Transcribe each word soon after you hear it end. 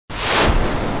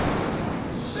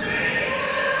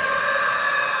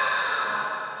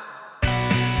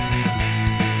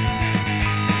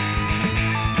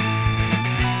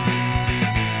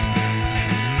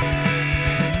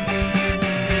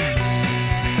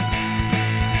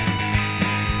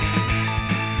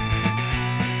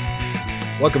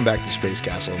Welcome back to Space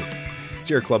Castle.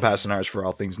 It's your clubhouse and ours for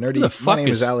all things nerdy. Who the fuck My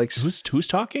name is Alex. Who's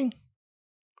talking?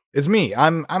 It's me.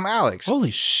 I'm Alex.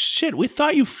 Holy shit! We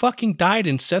thought you fucking died,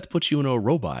 and Seth put you in a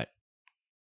robot.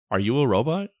 Are you a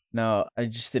robot? No, I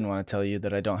just didn't want to tell you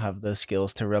that I don't have the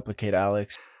skills to replicate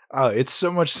Alex. Oh, it's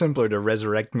so much simpler to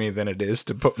resurrect me than it is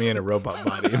to put me in a robot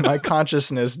body. My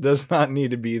consciousness does not need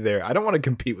to be there. I don't want to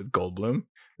compete with Goldblum.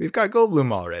 We've got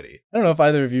Goldblum already. I don't know if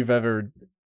either of you have ever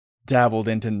dabbled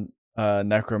into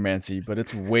necromancy, but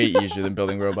it's way easier than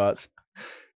building robots.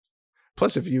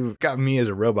 Plus, if you've got me as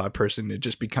a robot person, it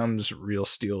just becomes Real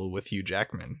Steel with Hugh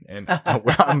Jackman. And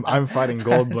I'm fighting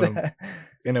Goldblum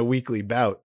in a weekly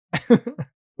bout.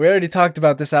 We already talked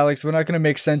about this, Alex. We're not going to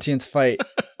make sentience fight.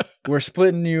 We're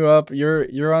splitting you up.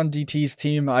 You're on DT's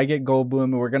team. I get Goldblum,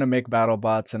 and we're going to make battle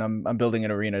bots, and I'm building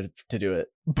an arena to do it.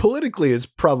 Politically, it's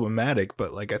problematic,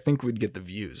 but like I think we'd get the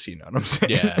views. You know what I'm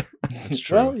saying? Yeah, that's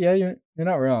true. Well, yeah, you're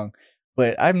not wrong.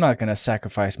 But I'm not going to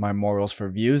sacrifice my morals for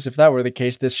views. If that were the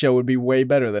case, this show would be way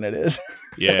better than it is.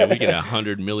 Yeah, we get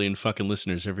 100 million fucking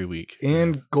listeners every week.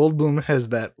 And Goldblum has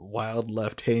that wild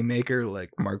left haymaker like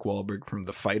Mark Wahlberg from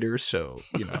The Fighter. So,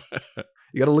 you know,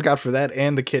 you got to look out for that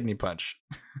and the kidney punch.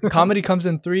 Comedy comes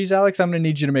in threes, Alex. I'm going to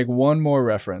need you to make one more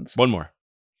reference. One more.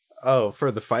 Oh,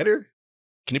 for The Fighter?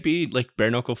 Can it be like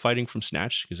bare knuckle fighting from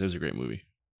Snatch? Because that was a great movie.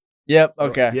 Yep.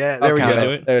 Okay. Yeah, there we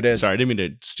go. There it is. Sorry, I didn't mean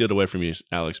to steal it away from you,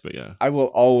 Alex, but yeah. I will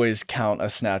always count a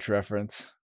Snatch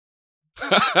reference.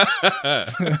 Did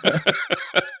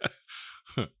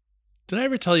I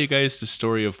ever tell you guys the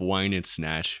story of Wine and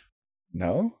Snatch?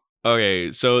 No?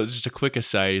 Okay, so just a quick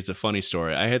aside. It's a funny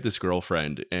story. I had this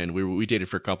girlfriend, and we dated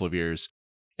for a couple of years.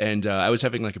 And I was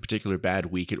having like a particular bad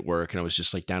week at work, and I was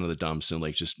just like down in the dumps and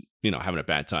like just, you know, having a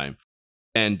bad time.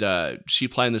 And she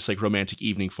planned this like romantic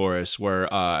evening for us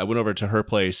where I went over to her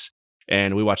place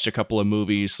and we watched a couple of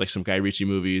movies, like some Guy Ritchie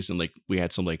movies. And like we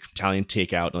had some like Italian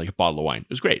takeout and like a bottle of wine. It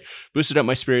was great. Boosted up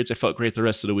my spirits. I felt great the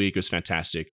rest of the week. It was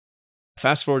fantastic.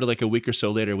 Fast forward to like a week or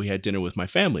so later, we had dinner with my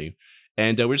family.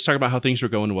 And we were just talking about how things were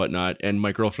going and whatnot. And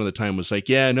my girlfriend at the time was like,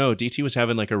 yeah, no, DT was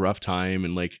having like a rough time.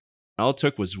 And like all it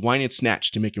took was wine and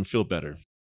Snatch to make him feel better.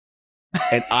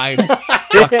 And I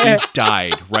fucking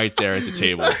died right there at the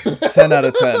table. 10 out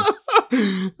of 10.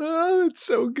 Oh, that's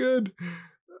so good.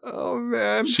 Oh,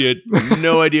 man. She had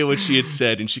no idea what she had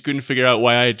said, and she couldn't figure out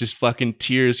why I had just fucking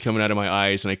tears coming out of my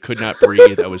eyes, and I could not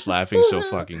breathe. I was laughing so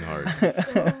fucking hard.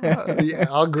 The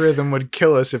algorithm would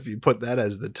kill us if you put that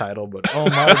as the title, but oh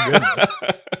my goodness.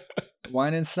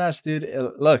 Wine and Snatch, dude.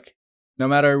 Look, no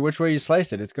matter which way you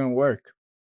slice it, it's going to work.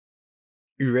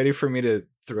 You ready for me to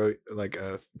throw like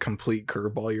a complete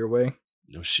curveball your way?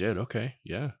 No shit. Okay.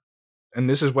 Yeah. And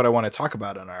this is what I want to talk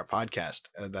about on our podcast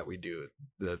that we do,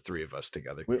 the three of us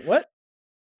together. Wait, what?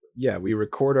 Yeah, we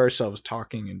record ourselves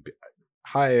talking. And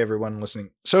hi, everyone listening.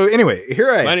 So anyway,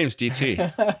 here I am. My name's DT.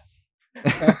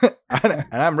 And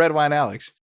I'm Red Wine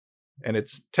Alex. And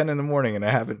it's 10 in the morning and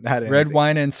I haven't had anything. Red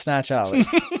Wine and Snatch Alex.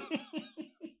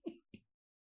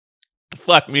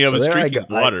 Fuck me. I was there drinking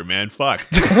water, man. Fuck.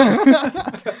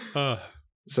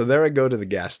 So there I go to the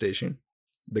gas station,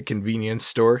 the convenience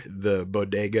store, the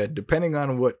bodega, depending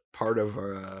on what part of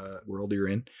world you're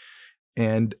in.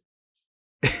 And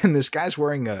this guy's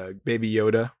wearing a Baby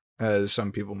Yoda, as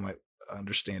some people might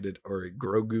understand it, or a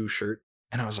Grogu shirt.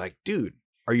 And I was like, dude,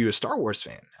 are you a Star Wars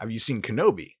fan? Have you seen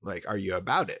Kenobi? Like, are you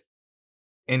about it?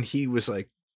 And he was like,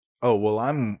 oh, well,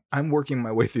 I'm working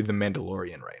my way through The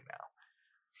Mandalorian right now.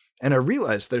 And I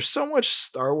realized there's so much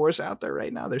Star Wars out there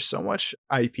right now. There's so much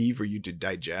IP for you to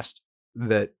digest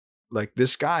that like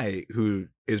this guy who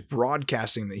is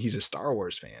broadcasting that he's a Star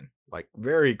Wars fan, like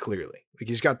very clearly, like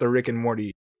he's got the Rick and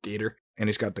Morty gator and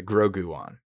he's got the Grogu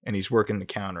on and he's working the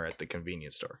counter at the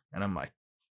convenience store. And I'm like,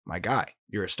 my guy,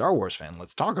 you're a Star Wars fan.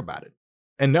 Let's talk about it.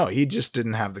 And no, he just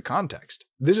didn't have the context.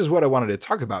 This is what I wanted to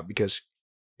talk about because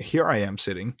here I am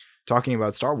sitting talking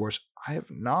about Star Wars. I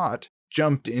have not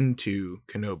jumped into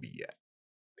Kenobi yet.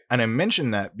 And I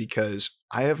mention that because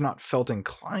I have not felt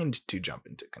inclined to jump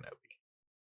into Kenobi.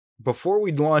 Before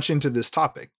we launch into this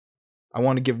topic, I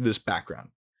want to give this background.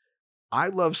 I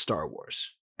love Star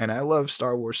Wars, and I love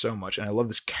Star Wars so much, and I love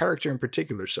this character in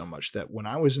particular so much that when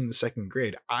I was in the second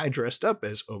grade, I dressed up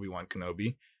as Obi-Wan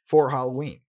Kenobi for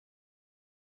Halloween.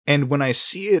 And when I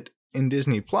see it in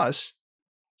Disney Plus,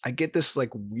 I get this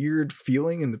like weird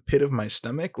feeling in the pit of my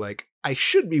stomach, like I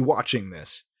should be watching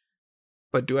this,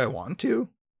 but do I want to?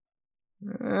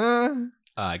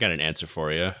 I got an answer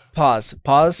for you. Pause.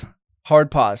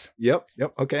 Hard pause. Yep.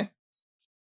 Okay.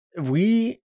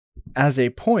 We, as a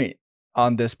point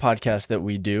on this podcast that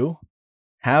we do,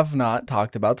 have not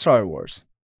talked about Star Wars.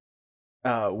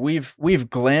 We've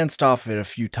glanced off it a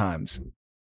few times,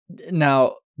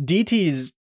 Now, DT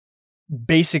is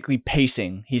basically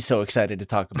pacing. He's so excited to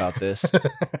talk about this.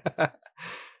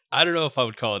 I don't know if I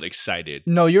would call it excited.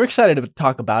 No, you're excited to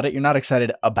talk about it. You're not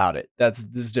excited about it. This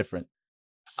is different.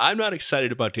 I'm not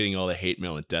excited about getting all the hate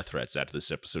mail and death threats after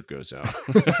this episode goes out.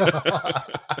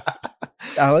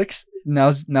 Alex,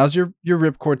 now's your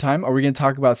ripcord time. Are we going to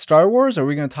talk about Star Wars, or are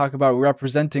we going to talk about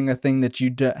representing a thing that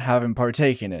you haven't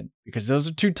partaken in? Because those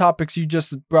are two topics you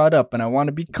just brought up, and I want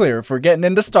to be clear. If we're getting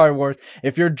into Star Wars,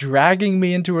 if you're dragging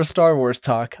me into a Star Wars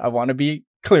talk, I want to be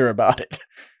clear about it.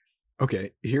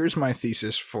 Okay, here's my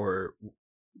thesis for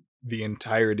the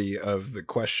entirety of the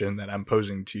question that I'm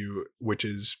posing to you, which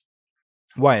is,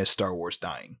 why is Star Wars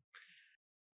dying?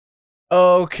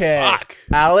 Okay, Fuck.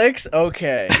 Alex.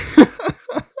 Okay,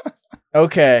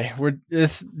 okay.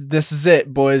 This is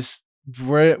it, boys.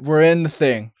 We're in the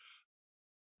thing.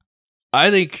 I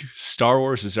think Star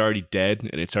Wars is already dead,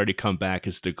 and it's already come back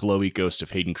as the glowy ghost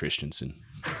of Hayden Christensen.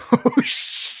 Oh,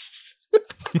 shit.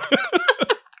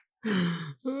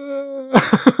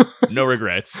 No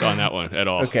regrets on that one at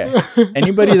all. Okay.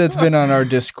 Anybody that's been on our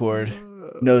Discord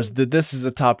knows that this is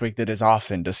a topic that is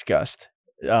often discussed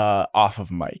off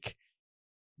of mic.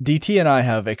 DT and I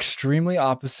have extremely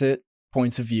opposite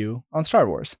points of view on Star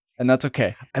Wars, and that's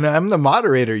okay. And I'm the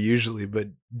moderator usually, but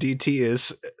DT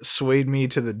has swayed me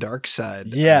to the dark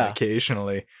side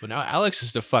occasionally. But now Alex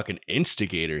is the fucking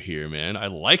instigator here, man. I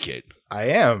like it. I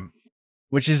am.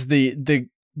 Which is the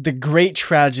great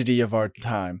tragedy of our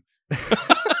time.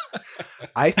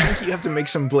 I think you have to make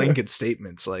some blanket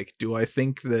statements like, do I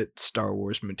think that Star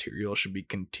Wars material should be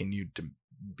continued to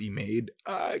be made?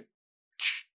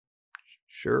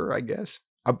 Sure, I guess.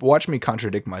 Watch me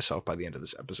contradict myself by the end of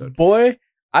this episode. Boy,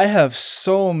 I have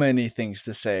so many things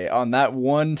to say on that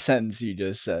one sentence you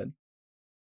just said.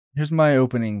 Here's my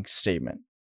opening statement.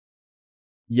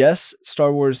 Yes,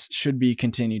 Star Wars should be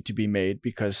continued to be made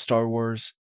because Star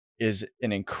Wars is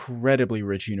an incredibly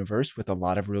rich universe with a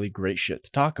lot of really great shit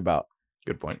to talk about.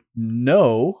 Good point.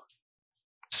 No,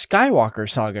 Skywalker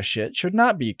saga shit should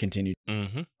not be continued.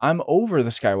 Mm-hmm. I'm over the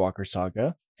Skywalker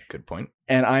saga. Good point.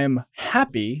 And I am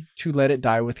happy to let it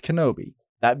die with Kenobi.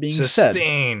 That being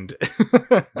Sustained.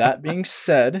 said, that being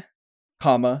said,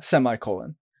 comma,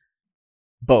 semicolon.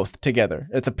 Both together.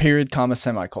 It's a period, comma,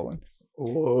 semicolon.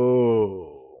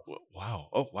 Whoa. Wow.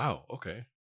 Oh, wow. Okay.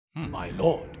 My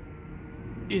lord,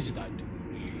 is that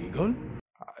legal?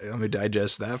 Let me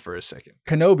digest that for a second.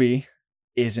 Kenobi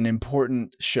is an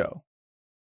important show.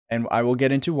 And I will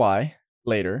get into why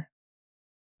later.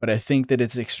 But I think that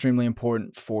it's extremely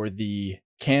important for the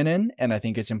canon, and I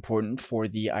think it's important for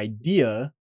the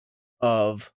idea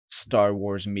of Star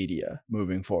Wars media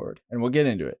moving forward. And we'll get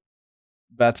into it.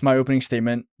 That's my opening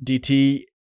statement. DT,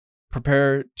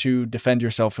 prepare to defend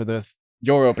yourself for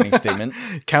your opening statement.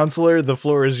 Counselor, the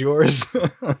floor is yours.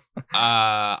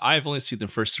 I've only seen the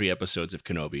first 3 episodes of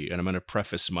Kenobi, and I'm going to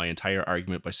preface my entire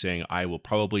argument by saying I will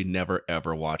probably never,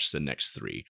 ever watch the next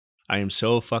 3. I am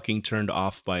so fucking turned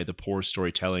off by the poor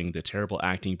storytelling, the terrible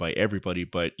acting by everybody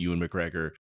but Ewan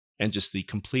McGregor, and just the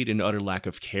complete and utter lack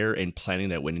of care and planning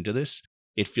that went into this.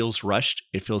 It feels rushed.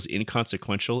 It feels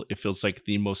inconsequential. It feels like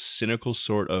the most cynical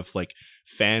sort of like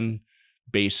fan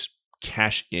base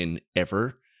cash in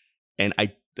ever. And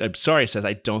I'm sorry, Seth,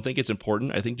 I don't think it's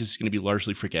important. I think this is going to be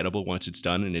largely forgettable once it's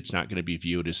done, and it's not going to be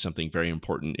viewed as something very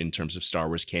important in terms of Star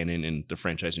Wars canon and the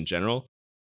franchise in general.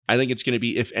 I think it's going to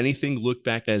be, if anything, looked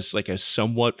back as like a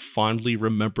somewhat fondly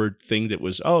remembered thing that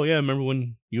was, oh yeah, remember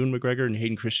when Ewan McGregor and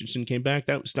Hayden Christensen came back?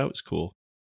 That was cool.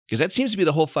 Because that seems to be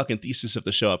the whole fucking thesis of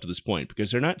the show up to this point,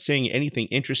 because they're not saying anything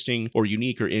interesting or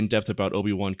unique or in-depth about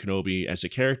Obi-Wan Kenobi as a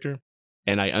character.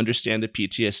 And I understand the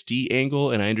PTSD angle,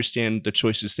 and I understand the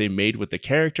choices they made with the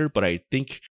character, but I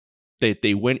think that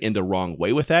they went in the wrong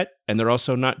way with that, and they're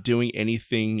also not doing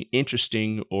anything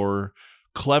interesting or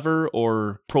clever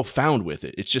or profound with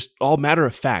it. It's just all matter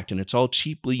of fact, and it's all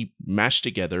cheaply mashed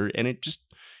together, and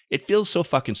it feels so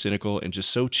fucking cynical and just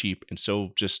so cheap and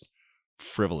so just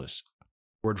frivolous.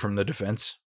 Word from the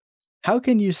defense. How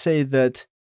can you say that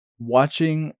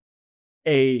watching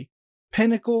a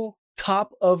pinnacle,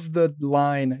 top of the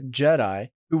line Jedi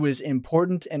who was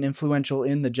important and influential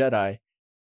in the Jedi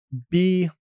be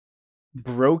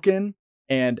broken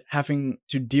and having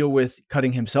to deal with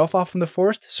cutting himself off from the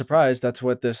Force? Surprise, that's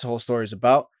what this whole story is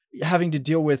about. Having to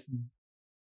deal with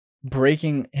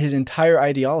breaking his entire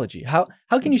ideology. How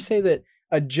can you say that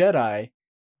a Jedi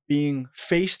being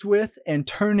faced with and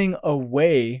turning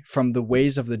away from the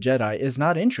ways of the Jedi is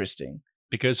not interesting?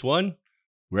 Because one,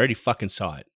 we already fucking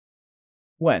saw it.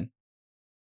 When?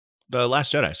 The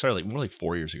Last Jedi, sorry, more like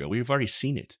 4 years ago. We've already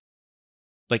seen it.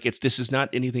 Like, this is not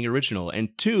anything original. And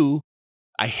two,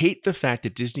 I hate the fact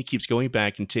that Disney keeps going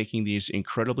back and taking these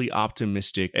incredibly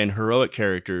optimistic and heroic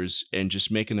characters and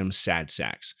just making them sad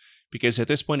sacks. Because at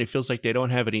this point, it feels like they don't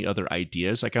have any other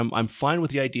ideas. Like I'm fine with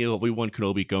the idea of Obi-Wan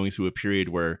Kenobi going through a period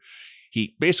where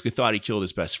he basically thought he killed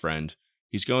his best friend.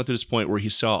 He's going through this point where he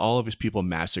saw all of his people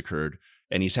massacred,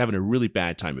 and he's having a really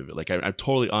bad time of it. Like I'm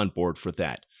totally on board for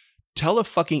that. Tell a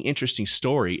fucking interesting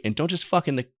story, and don't just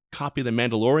fucking copy The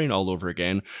Mandalorian all over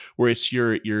again, where it's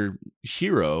your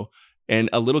hero and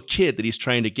a little kid that he's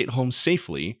trying to get home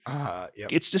safely. Yep.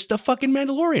 It's just a fucking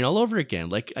Mandalorian all over again.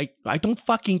 Like I don't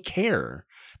fucking care.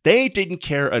 They didn't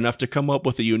care enough to come up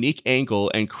with a unique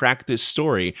angle and crack this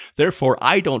story. Therefore,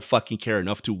 I don't fucking care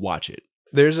enough to watch it.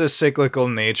 There's a cyclical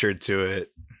nature to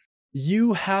it.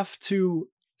 You have to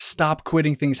stop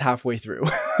quitting things halfway through.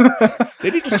 They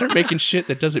need to start making shit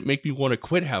that doesn't make me want to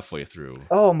quit halfway through.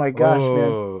 Oh my gosh, man.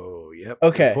 Oh, yep.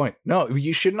 Okay. Good point. No,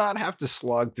 you should not have to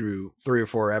slog through 3 or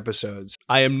 4 episodes.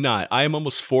 I am not. I am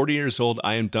almost 40 years old.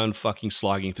 I am done fucking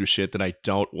slogging through shit that I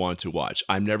don't want to watch.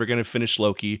 I'm never going to finish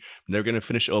Loki. I'm never going to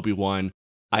finish Obi-Wan.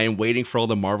 I am waiting for all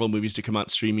the Marvel movies to come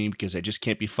out streaming because I just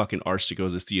can't be fucking arsed to go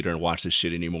to the theater and watch this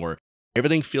shit anymore.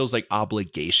 Everything feels like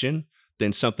obligation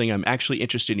than something I'm actually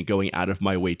interested in going out of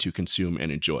my way to consume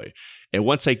and enjoy. And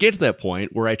once I get to that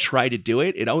point where I try to do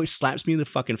it, it always slaps me in the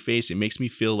fucking face. It makes me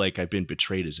feel like I've been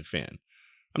betrayed as a fan.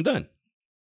 I'm done.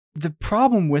 The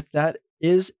problem with that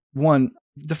is, one,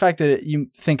 the fact that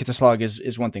you think it's a slog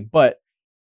is one thing, but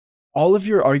all of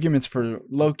your arguments for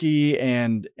Loki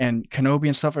and Kenobi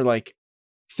and stuff are like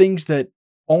things that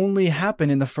only happen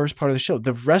in the first part of the show.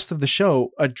 The rest of the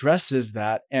show addresses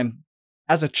that, and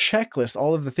as a checklist,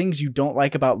 all of the things you don't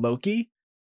like about Loki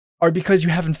are because you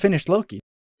haven't finished Loki.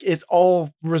 It's all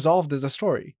resolved as a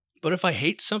story. But if I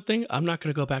hate something, I'm not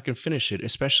going to go back and finish it,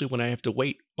 especially when I have to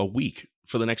wait a week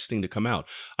for the next thing to come out.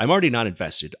 I'm already not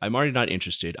invested. I'm already not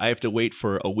interested. I have to wait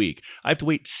for a week. I have to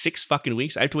wait 6 fucking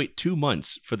weeks. I have to wait 2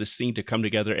 months for this thing to come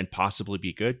together and possibly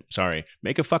be good. Sorry.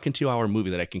 Make a fucking 2-hour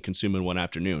movie that I can consume in one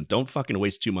afternoon. Don't fucking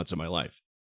waste 2 months of my life.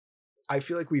 I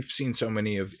feel like we've seen so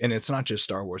many of, and it's not just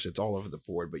Star Wars, it's all over the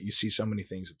board, but you see so many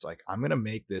things. It's like, I'm going to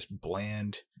make this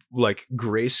bland, like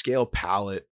grayscale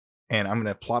palette, and I'm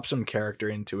going to plop some character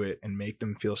into it and make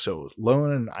them feel so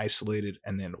lone and isolated.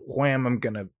 And then wham, I'm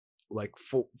going to like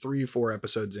 3-4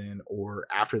 episodes in, or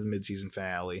after the mid-season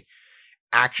finale,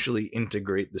 actually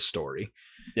integrate the story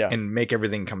and make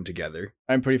everything come together.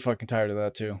 I'm pretty fucking tired of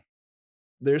that too.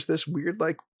 There's this weird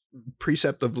like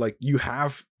precept of like, you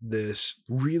have this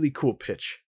really cool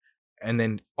pitch, and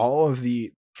then all of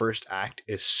the first act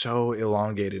is so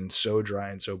elongated and so dry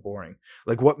and so boring.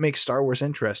 Like, what makes Star Wars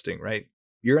interesting, right?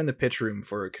 You're in the pitch room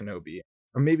for a Kenobi,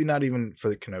 or maybe not even for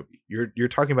the Kenobi. You're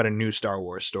talking about a new Star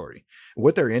Wars story.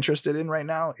 What they're interested in right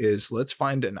now is, let's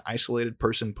find an isolated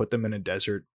person, put them in a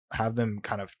desert, have them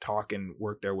kind of talk and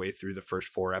work their way through the first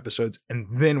 4 episodes, and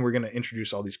then we're going to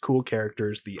introduce all these cool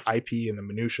characters, the IP and the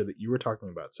minutia that you were talking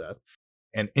about, Seth,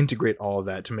 and integrate all of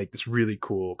that to make this really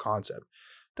cool concept.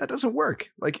 That doesn't work.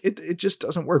 Like, it just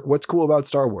doesn't work. What's cool about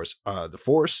Star Wars? The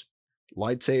Force,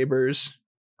 lightsabers,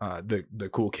 the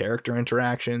cool character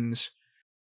interactions,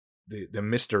 the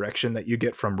misdirection that you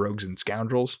get from rogues and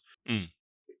scoundrels.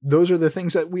 Those are the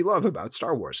things that we love about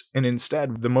Star Wars. And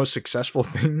instead, the most successful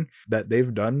thing that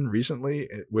they've done recently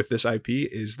with this IP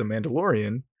is The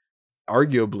Mandalorian,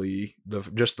 arguably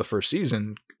just the first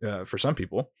season for some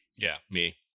people. Yeah,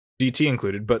 me. DT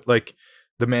included, but like,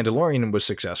 The Mandalorian was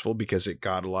successful because it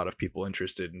got a lot of people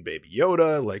interested in Baby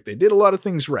Yoda. Like, they did a lot of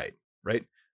things right?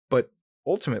 But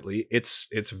ultimately,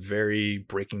 it's very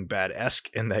Breaking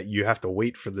Bad-esque in that you have to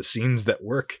wait for the scenes that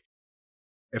work.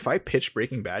 If I pitch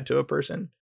Breaking Bad to a person,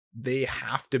 they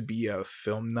have to be a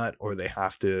film nut, or they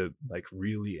have to like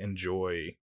really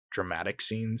enjoy dramatic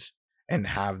scenes and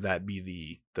have that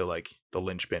be the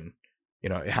linchpin. You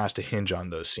know, it has to hinge on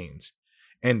those scenes.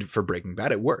 And for Breaking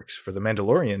Bad, it works. For The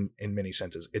Mandalorian, in many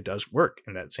senses, it does work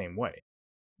in that same way.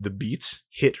 The beats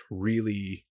hit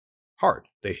really hard.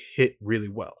 They hit really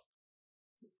well.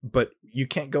 But you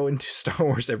can't go into Star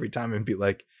Wars every time and be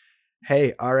like,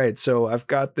 hey, all right, so I've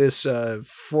got this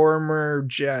former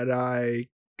Jedi,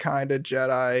 kind of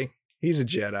Jedi. He's a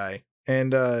Jedi.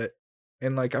 And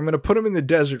like, I'm going to put him in the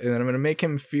desert, and then I'm going to make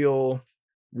him feel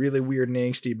really weird and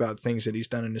angsty about things that he's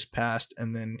done in his past.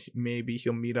 And then maybe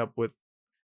he'll meet up with,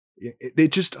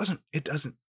 it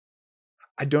doesn't,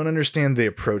 I don't understand the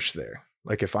approach there.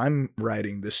 Like, if I'm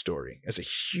writing this story as a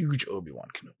huge Obi-Wan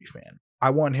Kenobi fan, I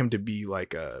want him to be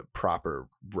like a proper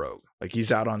rogue. Like,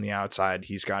 he's out on the outside,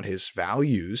 he's got his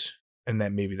values, and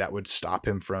then maybe that would stop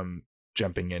him from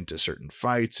jumping into certain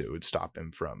fights. It would stop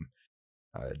him from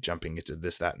jumping into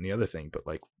this, that, and the other thing. But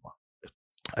like,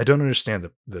 I don't understand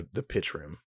the pitch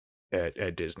room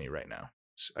at Disney right now.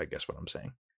 I guess what I'm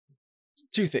saying.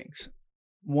 Two things.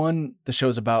 One, the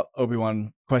show's about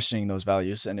Obi-Wan questioning those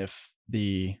values, and if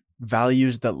the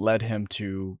values that led him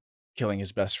to killing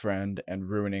his best friend and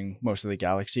ruining most of the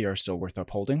galaxy are still worth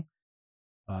upholding.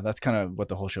 That's kind of what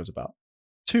the whole show's about.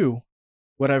 Two,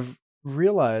 what I've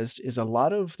realized is a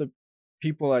lot of the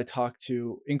people I talk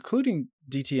to, including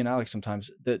DT and Alex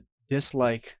sometimes, that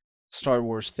dislike Star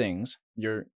Wars things,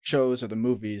 your shows or the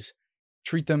movies,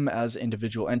 treat them as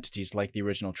individual entities like the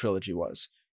original trilogy was.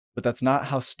 But that's not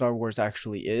how Star Wars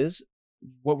actually is.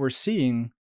 What we're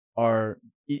seeing are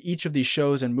each of these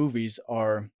shows and movies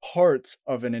are parts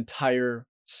of an entire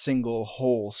single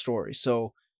whole story.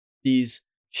 So these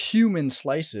human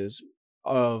slices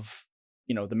of,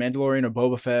 the Mandalorian or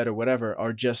Boba Fett or whatever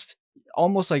are just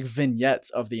almost like vignettes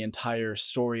of the entire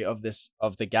story of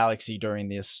the galaxy during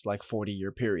this like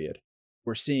 40-year period.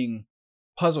 We're seeing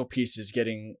puzzle pieces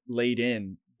getting laid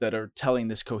in that are telling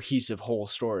this cohesive whole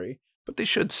story. But they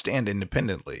should stand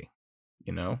independently,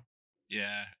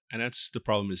 Yeah, and that's the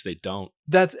problem is they don't.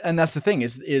 That's the thing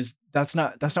is that's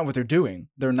not what they're doing.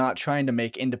 They're not trying to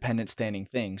make independent standing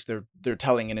things. They're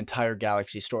telling an entire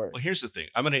galaxy story. Well, here's the thing.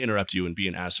 I'm going to interrupt you and be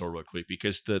an asshole real quick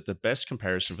because the best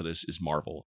comparison for this is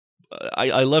Marvel.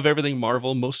 I love everything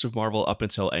Marvel, most of Marvel up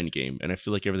until Endgame, and I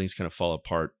feel like everything's going to fall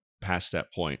apart past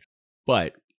that point.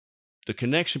 But the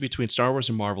connection between Star Wars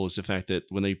and Marvel is the fact that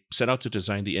when they set out to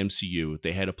design the MCU,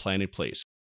 they had a plan in place.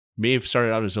 May have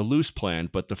started out as a loose plan,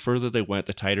 but the further they went,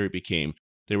 the tighter it became.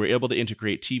 They were able to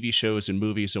integrate TV shows and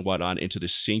movies and whatnot into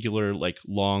this singular,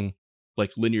 long,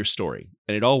 linear story.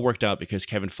 And it all worked out because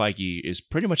Kevin Feige is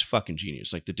pretty much a fucking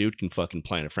genius. Like, the dude can fucking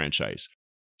plan a franchise.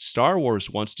 Star Wars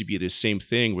wants to be this same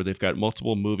thing where they've got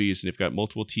multiple movies and they've got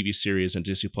multiple TV series and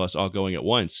Disney Plus all going at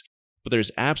once. But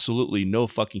there's absolutely no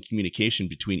fucking communication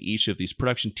between each of these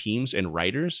production teams and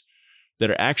writers that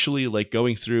are actually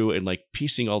going through and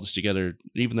piecing all this together,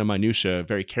 even the minutia,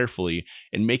 very carefully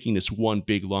and making this one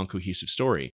big, long, cohesive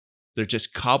story. They're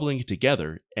just cobbling it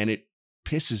together, and it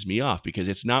pisses me off because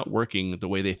it's not working the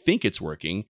way they think it's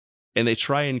working, and they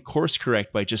try and course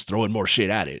correct by just throwing more shit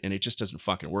at it, and it just doesn't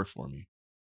fucking work for me.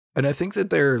 And I think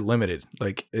that they're limited.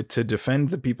 To defend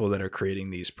the people that are creating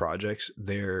these projects,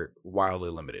 they're wildly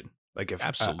limited. If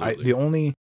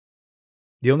Absolutely.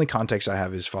 the only context I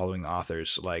have is following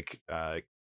authors like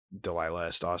Delilah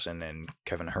S. Dawson and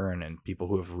Kevin Hearn and people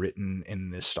who have written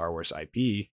in this Star Wars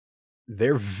IP.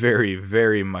 They're very,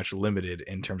 very much limited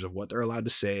in terms of what they're allowed to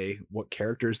say, what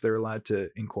characters they're allowed to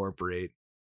incorporate,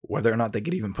 whether or not they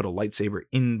could even put a lightsaber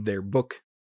in their book,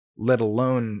 let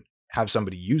alone have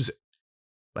somebody use it.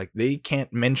 They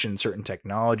can't mention certain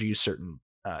technologies, certain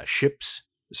ships,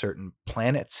 certain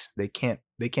planets. They can't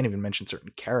even mention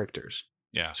certain characters.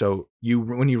 Yeah. So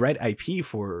when you write IP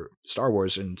for Star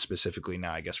Wars, and specifically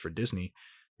now, I guess, for Disney,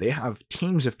 they have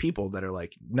teams of people that are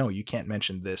like, no, you can't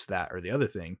mention this, that, or the other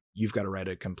thing. You've got to write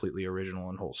a completely original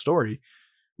and whole story,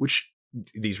 which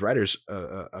these writers,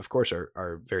 of course,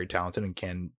 are very talented and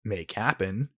can make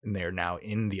happen. And they're now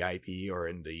in the IP or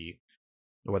in the,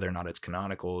 whether or not it's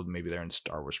canonical, maybe they're in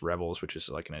Star Wars Rebels, which is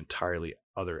an entirely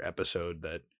other episode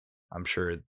that I'm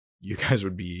sure you guys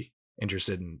would be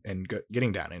interested in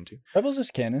getting down into. Rebels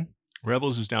is canon.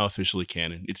 Rebels is now officially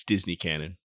canon. It's Disney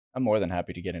canon. I'm more than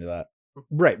happy to get into that.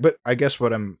 Right, but I guess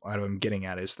what I'm getting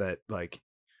at is that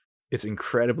it's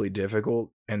incredibly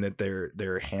difficult, and that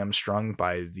they're hamstrung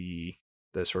by the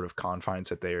sort of confines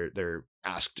that they're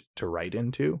asked to write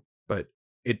into. But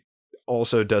it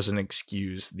also doesn't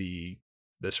excuse the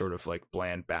sort of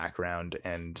bland background,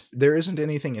 and there isn't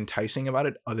anything enticing about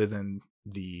it other than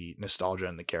the nostalgia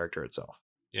and the character itself.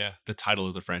 Yeah, the title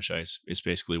of the franchise is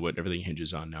basically what everything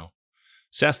hinges on now.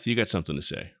 Seth, you got something to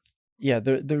say? Yeah,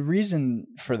 the reason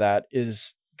for that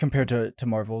is, compared to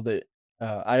Marvel, that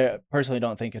I personally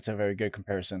don't think it's a very good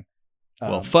comparison.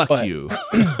 Well, fuck you.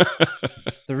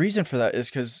 The reason for that is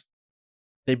because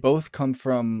they both come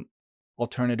from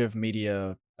alternative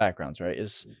media backgrounds, right?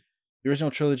 The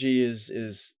original trilogy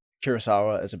is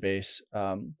Kurosawa as a base,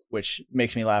 which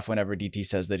makes me laugh whenever DT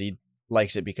says that he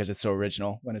likes it because it's so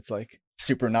original, when it's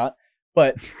super not.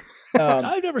 But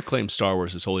I've never claimed Star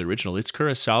Wars is wholly original. It's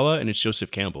Kurosawa and it's Joseph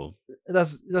Campbell.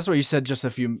 That's what you said just a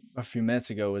few minutes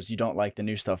ago, is you don't like the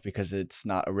new stuff because it's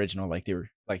not original like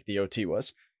the OT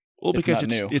was. Well, because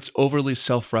it's overly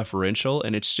self-referential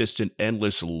and it's just an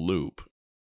endless loop.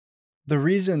 The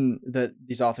reason that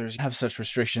these authors have such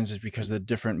restrictions is because of the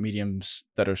different mediums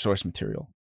that are source material.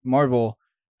 Marvel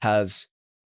has,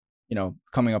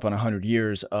 coming up on 100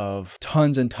 years of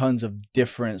tons and tons of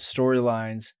different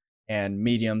storylines and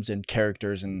mediums and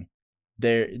characters, and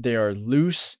they are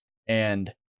loose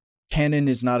and canon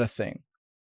is not a thing.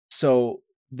 So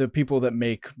the people that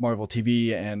make Marvel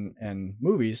TV and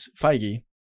movies, Feige,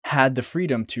 had the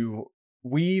freedom to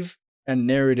weave a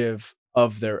narrative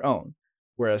of their own,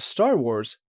 whereas Star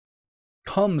Wars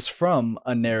comes from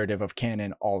a narrative of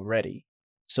canon already.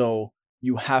 So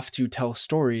you have to tell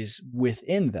stories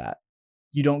within that.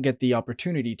 You don't get the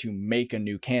opportunity to make a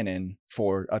new canon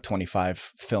for a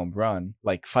 25 film run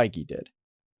like Feige did.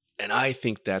 And I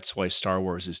think that's why Star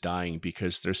Wars is dying,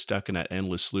 because they're stuck in that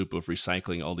endless loop of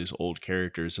recycling all these old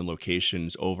characters and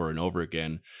locations over and over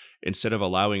again, instead of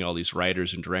allowing all these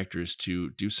writers and directors to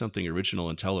do something original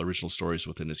and tell original stories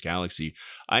within this galaxy.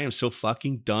 I am so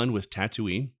fucking done with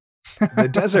Tatooine. The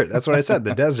desert. That's what I said.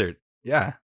 The desert.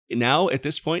 Yeah. Now, at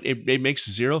this point, it makes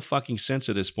zero fucking sense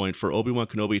at this point for Obi-Wan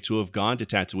Kenobi to have gone to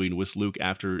Tatooine with Luke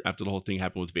after the whole thing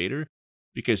happened with Vader.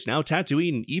 Because now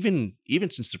Tatooine, even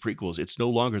since the prequels, it's no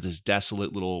longer this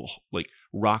desolate little like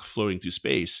rock floating through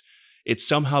space. It's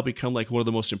somehow become like one of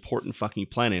the most important fucking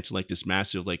planets, and like this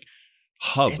massive like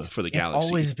hub for the galaxy. It's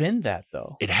always been that,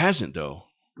 though. It hasn't, though.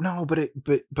 No,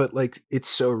 but like it's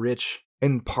so rich.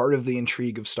 And part of the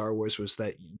intrigue of Star Wars was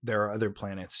that there are other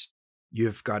planets.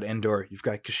 You've got Endor, you've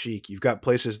got Kashyyyk, you've got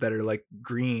places that are like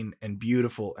green and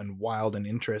beautiful and wild and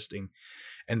interesting.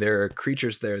 And there are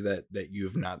creatures there that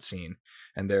you've not seen.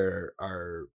 And there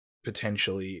are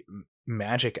potentially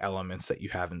magic elements that you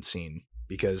haven't seen.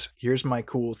 Because here's my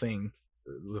cool thing,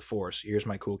 the Force. Here's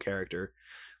my cool character.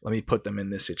 Let me put them in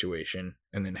this situation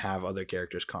and then have other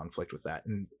characters conflict with that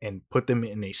and put them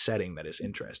in a setting that is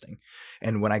interesting.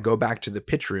 And when I go back to the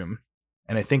pitch room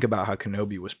and I think about how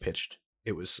Kenobi was pitched,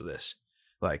 it was this.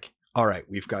 Like, all right,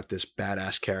 we've got this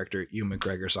badass character. Ewan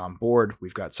McGregor's on board.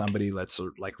 We've got somebody that's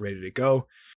like ready to go.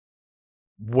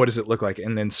 What does it look like?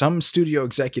 And then some studio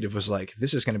executive was like,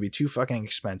 this is going to be too fucking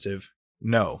expensive.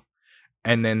 No.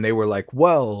 And then they were like,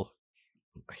 well,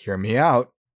 hear me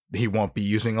out. He won't be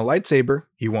using a lightsaber.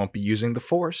 He won't be using the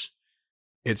Force.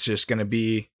 It's just going to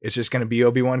be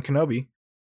Obi-Wan Kenobi.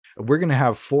 We're going to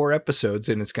have 4 episodes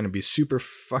and it's going to be super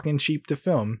fucking cheap to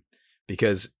film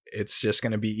because it's just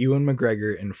going to be Ewan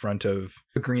McGregor in front of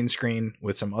a green screen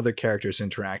with some other characters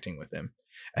interacting with him.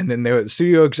 And then the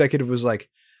studio executive was like,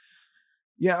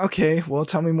 yeah, okay, well,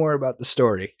 tell me more about the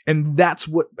story. And that's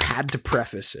what had to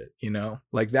preface it, you know?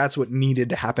 Like, that's what needed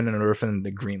to happen in order for them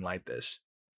to greenlight this.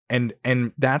 And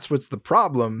that's what's the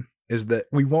problem, is that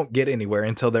we won't get anywhere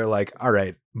until they're like, all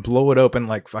right, blow it open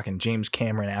like fucking James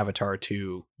Cameron Avatar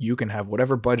 2. You can have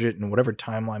whatever budget and whatever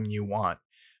timeline you want.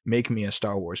 Make me a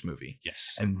Star Wars movie.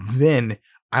 Yes. And then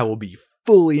I will be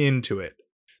fully into it.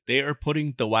 They are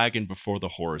putting the wagon before the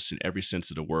horse in every sense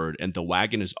of the word. And the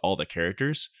wagon is all the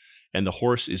characters. And the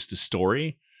horse is the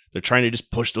story. They're trying to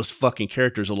just push those fucking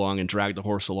characters along and drag the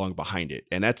horse along behind it.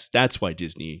 And that's why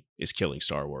Disney is killing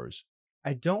Star Wars.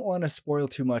 I don't want to spoil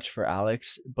too much for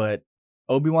Alex, but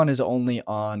Obi-Wan is only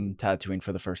on Tatooine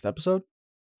for the first episode.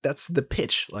 That's the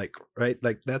pitch, like, right?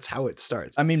 Like, that's how it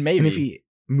starts. I mean, maybe. And if he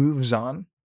moves on,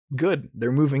 good.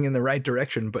 They're moving in the right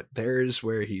direction, but there's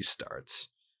where he starts.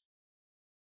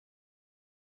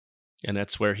 And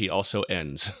that's where he also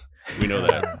ends. We know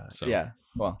that. So. Yeah.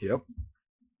 Well. Yep.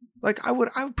 Like, I would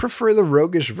prefer the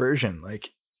roguish version.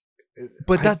 Like,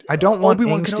 but I don't want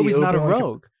Obi-Wan angsty Kenobi's not a Obi-Wan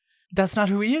rogue. That's not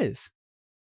who he is.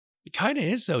 He kind of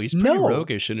is, though. He's pretty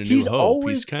roguish in A New Hope.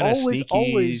 He's kind of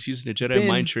sneaky. He's using a Jedi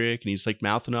mind trick, and he's like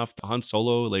mouthing off to Han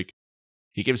Solo. Like,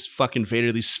 he gives fucking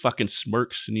Vader these fucking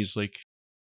smirks, and he's like,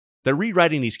 they're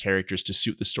rewriting these characters to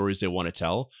suit the stories they want to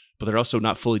tell, but they're also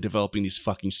not fully developing these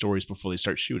fucking stories before they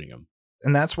start shooting them.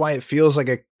 And that's why it feels like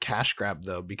a cash grab,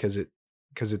 though, because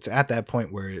it's at that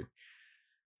point where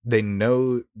they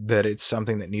know that it's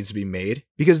something that needs to be made,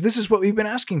 because this is what we've been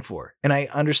asking for. And I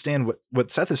understand what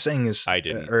Seth is saying is, I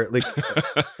didn't, or like,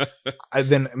 I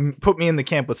then put me in the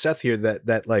camp with Seth here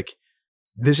that like,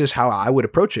 this is how I would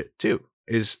approach it too,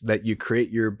 is that you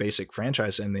create your basic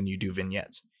franchise and then you do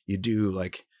vignettes. You do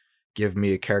like, give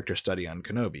me a character study on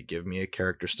Kenobi, give me a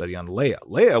character study on Leia.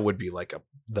 Leia would be like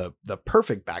the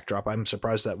perfect backdrop. I'm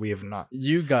surprised that we have not.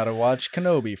 You gotta watch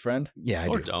Kenobi, friend. Yeah, I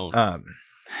or do. Don't.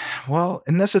 Well,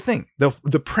 and that's the thing. The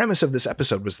premise of this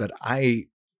episode was that I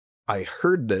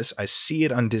heard this, I see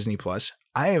it on Disney Plus.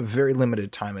 I have very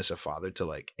limited time as a father to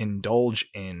like indulge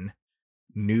in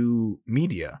new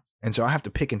media. And so I have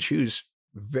to pick and choose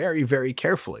very, very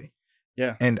carefully.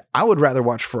 Yeah. And I would rather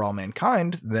watch For All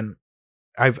Mankind than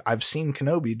I've seen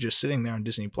Kenobi just sitting there on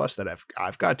Disney Plus that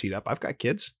I've got teed up. I've got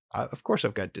kids. Of course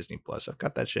I've got Disney Plus. I've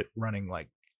got that shit running like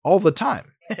all the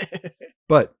time.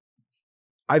 But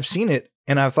I've seen it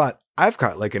and I thought, I've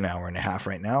got like an hour and a half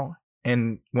right now,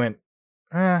 and went,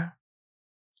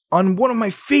 on one of my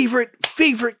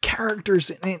favorite characters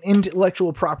in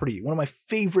intellectual property, one of my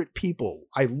favorite people.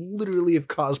 I literally have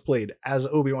cosplayed as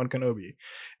Obi-Wan Kenobi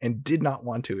and did not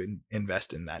want to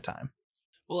invest in that time.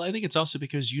 Well, I think it's also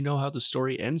because you know how the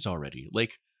story ends already.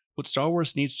 Like, what Star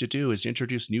Wars needs to do is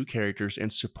introduce new characters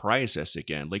and surprise us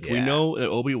again. Like, we Yeah. know that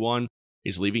Obi-Wan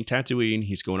is leaving Tatooine.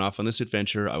 He's going off on this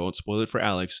adventure. I won't spoil it for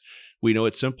Alex. We know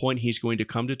at some point he's going to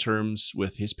come to terms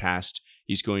with his past.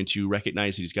 He's going to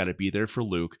recognize that he's got to be there for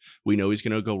Luke. We know he's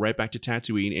going to go right back to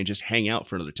Tatooine and just hang out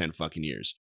for another 10 fucking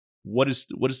years. What is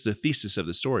the thesis of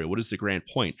the story? What is the grand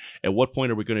point? At what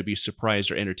point are we going to be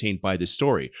surprised or entertained by this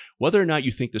story? Whether or not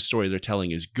you think the story they're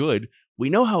telling is good, we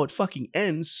know how it fucking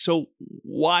ends, so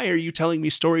why are you telling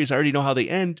me stories I already know how they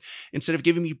end, instead of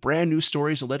giving me brand new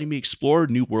stories and letting me explore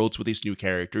new worlds with these new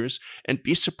characters and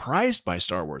be surprised by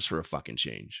Star Wars for a fucking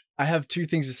change? I have two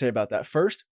things to say about that.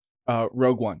 First,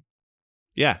 Rogue One.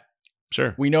 Yeah,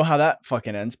 sure. We know how that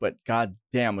fucking ends, but god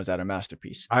damn, was that a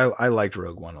masterpiece. I liked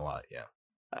Rogue One a lot, yeah.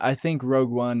 I think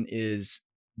Rogue One is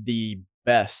the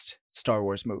best Star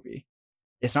Wars movie.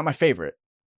 It's not my favorite,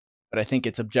 but I think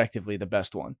it's objectively the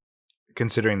best one.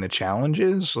 Considering the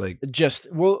challenges, like Just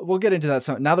we'll get into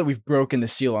that now that we've broken the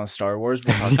seal on Star Wars.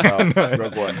 We'll talk about No,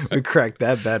 Rogue One. we cracked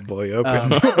that bad boy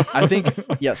open. I think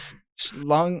yes.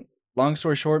 Long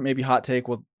story short, maybe hot take.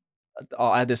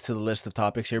 I'll add this to the list of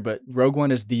topics here, but Rogue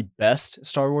One is the best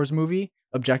Star Wars movie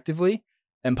objectively.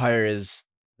 Empire is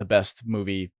the best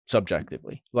movie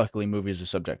subjectively. Luckily, movies are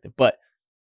subjective. But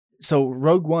so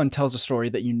Rogue One tells a story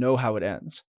that you know how it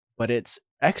ends, but it's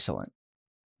excellent.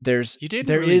 You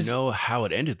didn't really know how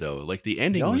it ended, though. Like, the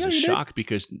ending was a shock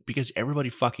because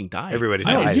everybody fucking died. Everybody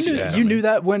dies. dies. You knew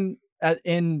that when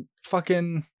in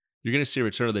fucking. You're gonna see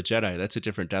Return of the Jedi. That's a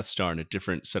different Death Star and a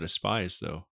different set of spies,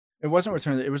 though. It wasn't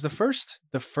Return. It was the first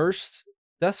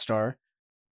Death Star.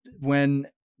 When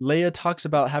Leia talks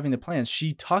about having the plans,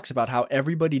 she talks about how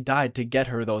everybody died to get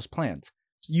her those plans.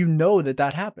 You know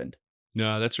that happened.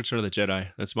 No, that's Return of the Jedi.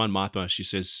 That's Mon Mothma. She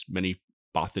says many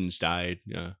Bothans died.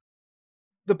 Yeah.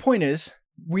 The point is,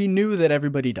 we knew that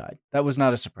everybody died. That was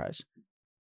not a surprise.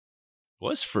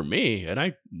 Was for me, and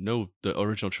I know the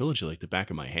original trilogy like the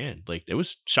back of my hand. Like, it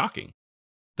was shocking.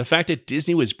 The fact that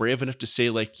Disney was brave enough to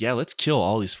say, like, yeah, let's kill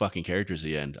all these fucking characters at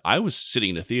the end. I was sitting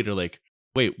in the theater like,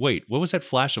 wait, what was that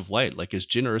flash of light? Like, is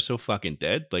Jyn Erso fucking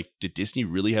dead? Like, did Disney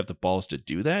really have the balls to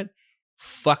do that?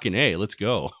 Fucking A, let's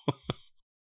go.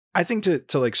 I think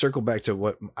to like circle back to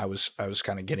what I was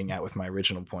kind of getting at with my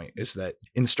original point is that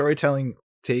in storytelling,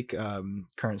 take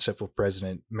current Sith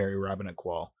President Mary Robinette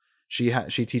Quall. She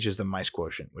teaches the mice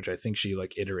quotient, which I think she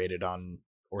like iterated on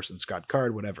Orson Scott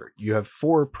Card, whatever. You have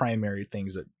 4 primary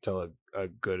things that tell a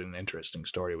good and interesting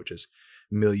story, which is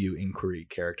milieu, inquiry,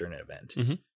 character, and event.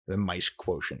 Mm-hmm. The mice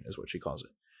quotient is what she calls it.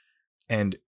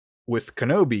 And with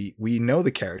Kenobi, we know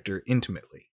the character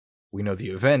intimately. We know the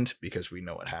event because we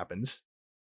know what happens.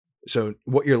 So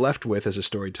what you're left with as a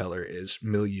storyteller is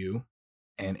milieu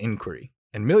and inquiry.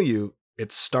 And milieu,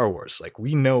 it's Star Wars. Like,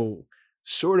 we know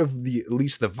sort of at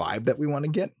least the vibe that we want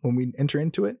to get when we enter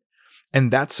into it.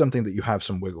 And that's something that you have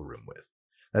some wiggle room with.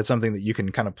 That's something that you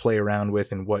can kind of play around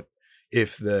with. And what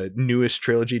if the newest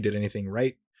trilogy did anything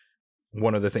right?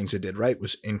 One of the things it did right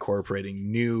was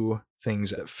incorporating new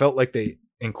things that felt like they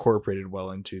incorporated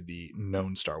well into the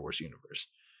known Star Wars universe.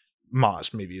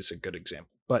 Maz maybe is a good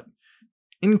example, but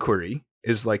inquiry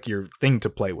is like your thing to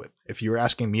play with. If you were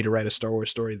asking me to write a Star Wars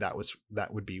story, that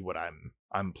would be what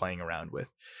I'm playing around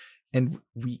with. And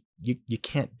you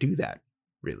can't do that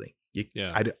really.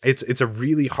 It's a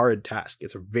really hard task.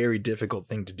 It's a very difficult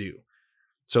thing to do.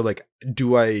 So like,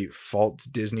 do I fault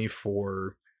Disney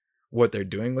for what they're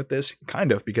doing with this?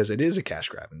 Kind of, because it is a cash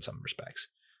grab in some respects,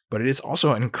 but it is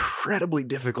also an incredibly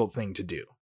difficult thing to do.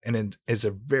 And it's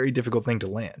a very difficult thing to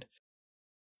land.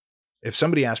 If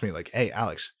somebody asked me like, hey,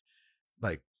 Alex,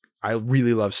 like, I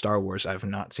really love Star Wars. I've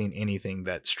not seen anything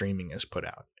that streaming has put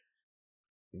out.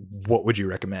 What would you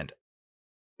recommend?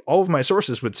 All of my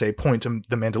sources would say point to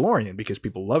The Mandalorian because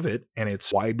people love it and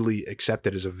it's widely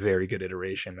accepted as a very good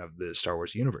iteration of the Star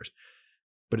Wars universe.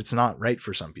 But it's not right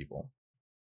for some people.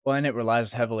 Well, and it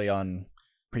relies heavily on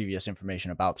previous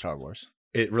information about Star Wars.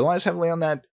 It relies heavily on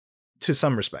that to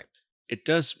some respect. It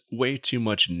does way too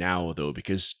much now, though,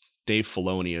 because Dave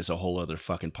Filoni is a whole other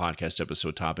fucking podcast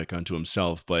episode topic unto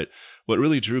himself. But what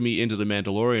really drew me into The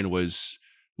Mandalorian was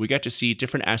we got to see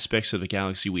different aspects of the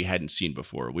galaxy we hadn't seen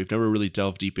before. We've never really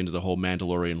delved deep into the whole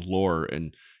Mandalorian lore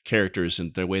and characters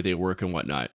and the way they work and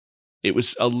whatnot. It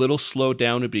was a little slowed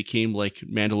down. It became like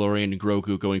Mandalorian and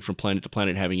Grogu going from planet to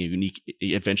planet, having a unique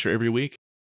adventure every week.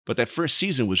 But that first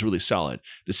season was really solid.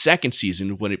 The second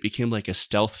season, when it became like a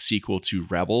stealth sequel to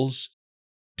Rebels,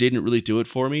 didn't really do it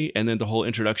for me. And then the whole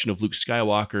introduction of Luke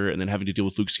Skywalker and then having to deal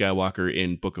with Luke Skywalker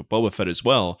in Book of Boba Fett as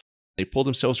well. They pulled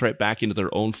themselves right back into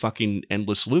their own fucking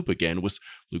endless loop again with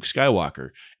Luke Skywalker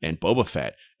and Boba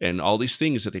Fett and all these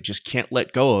things that they just can't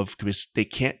let go of because they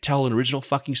can't tell an original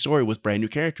fucking story with brand new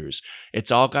characters. It's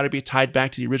all got to be tied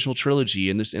back to the original trilogy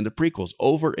and the prequels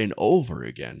over and over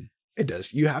again. It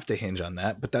does. You have to hinge on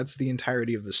that, but that's the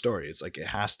entirety of the story. It's like it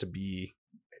has to be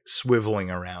swiveling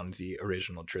around the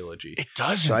original trilogy. It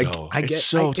doesn't, So though.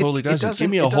 It totally doesn't. Give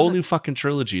me a whole new fucking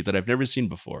trilogy that I've never seen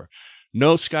before.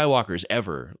 No Skywalkers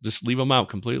ever. Just leave them out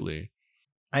completely.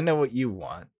 I know what you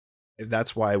want.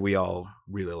 That's why we all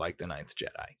really like The Ninth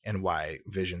Jedi and why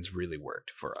Visions really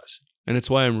worked for us. And it's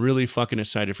why I'm really fucking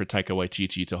excited for Taika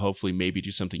Waititi to hopefully maybe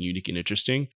do something unique and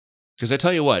interesting. Because I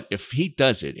tell you what, if he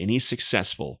does it and he's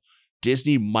successful,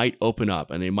 Disney might open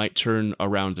up and they might turn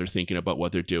around their thinking about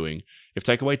what they're doing. If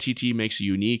Taika Waititi makes a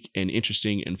unique and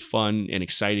interesting and fun and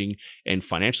exciting and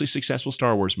financially successful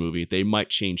Star Wars movie, they might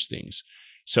change things.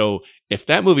 So if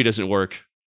that movie doesn't work,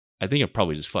 I think I'm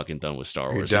probably just fucking done with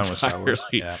Star Wars. You're done with Star Wars.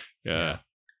 Yeah.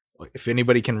 If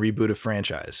anybody can reboot a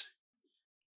franchise.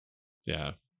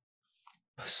 Yeah.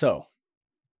 So,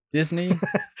 Disney.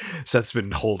 Seth's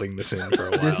been holding this in for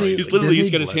a while. Disney- He's literally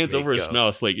Disney- got his hands over his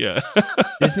mouth. Like, yeah.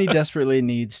 Disney desperately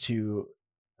needs to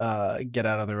get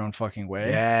out of their own fucking way.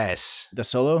 Yes. The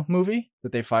Solo movie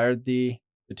that they fired the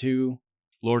two,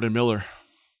 Lord and Miller.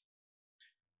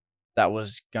 that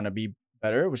was going to be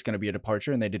better. It was going to be a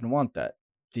departure, and they didn't want that.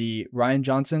 The Rian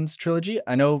Johnson's trilogy,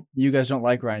 I know you guys don't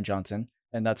like Rian Johnson,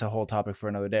 and that's a whole topic for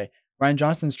another day. Rian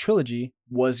Johnson's trilogy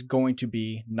was going to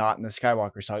be not in the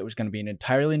Skywalker saga. It was going to be an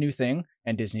entirely new thing,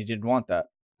 and Disney didn't want that.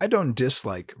 I don't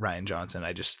dislike Rian Johnson.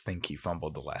 I just think he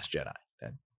fumbled The Last Jedi.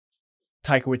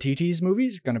 Taika Waititi's movie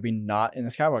is going to be not in the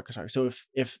Skywalker saga. So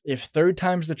if third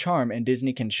time's the charm and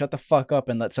Disney can shut the fuck up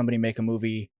and let somebody make a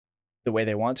movie the way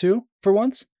they want to for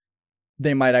once,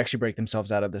 they might actually break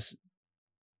themselves out of this.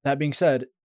 That being said,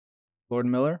 Lord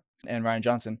Miller and Rian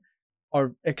Johnson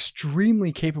are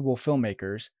extremely capable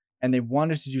filmmakers, and they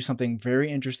wanted to do something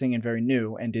very interesting and very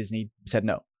new, and Disney said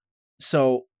no.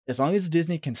 So as long as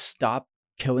Disney can stop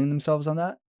killing themselves on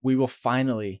that, we will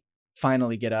finally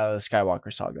get out of the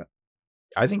Skywalker saga.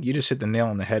 I think you just hit the nail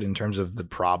on the head in terms of the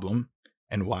problem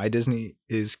and why Disney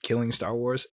is killing Star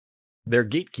Wars. They're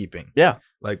gatekeeping. Yeah.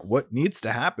 Like what needs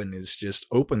to happen is just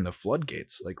open the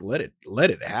floodgates. Like let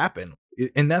it happen.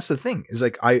 And that's the thing is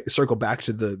like, I circle back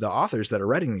to the authors that are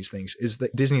writing these things is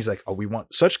that Disney's like, oh, we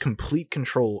want such complete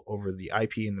control over the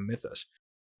IP and the mythos.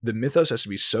 The mythos has to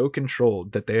be so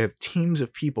controlled that they have teams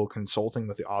of people consulting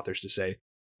with the authors to say,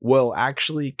 well,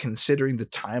 actually considering the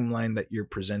timeline that you're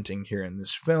presenting here in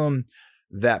this film,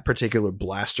 that particular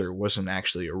blaster wasn't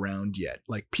actually around yet.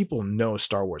 Like people know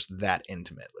Star Wars that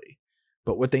intimately.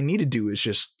 But what they need to do is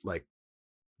just like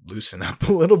loosen up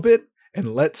a little bit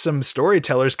and let some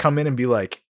storytellers come in and be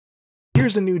like,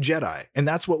 here's a new Jedi. And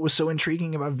that's what was so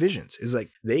intriguing about Visions is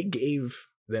like they gave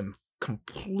them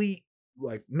complete,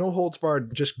 like no holds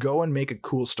barred, just go and make a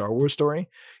cool Star Wars story.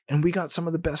 And we got some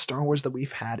of the best Star Wars that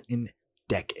we've had in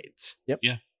decades. Yep.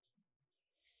 Yeah.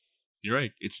 You're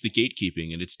right. It's the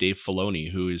gatekeeping, and it's Dave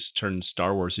Filoni who has turned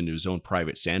Star Wars into his own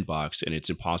private sandbox, and it's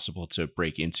impossible to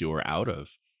break into or out of.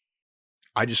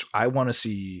 I want to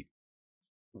see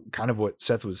kind of what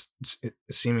Seth was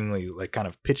seemingly like kind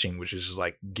of pitching, which is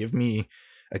like, give me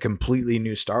a completely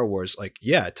new Star Wars. Like,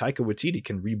 yeah, Taika Waititi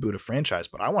can reboot a franchise,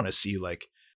 but I want to see like,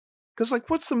 because like,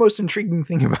 what's the most intriguing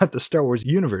thing about the Star Wars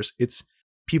universe? It's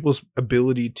people's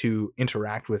ability to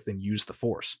interact with and use the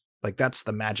Force. Like that's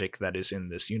the magic that is in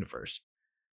this universe.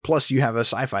 Plus you have a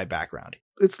sci-fi background.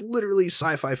 It's literally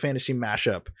sci-fi fantasy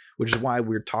mashup, which is why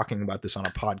we're talking about this on a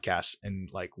podcast and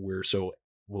like we're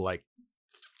like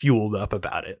fueled up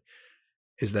about it,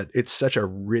 is that it's such a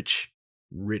rich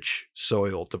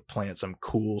soil to plant some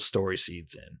cool story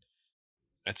seeds in.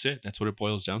 That's it. That's what it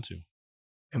boils down to.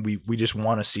 And we just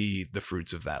want to see the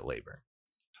fruits of that labor.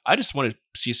 I just want to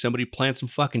see somebody plant some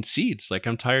fucking seeds. Like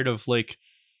I'm tired of like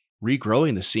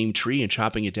regrowing the same tree and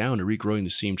chopping it down and regrowing the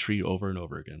same tree over and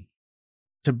over again.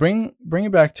 To bring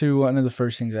it back to one of the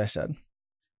first things I said,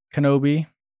 Kenobi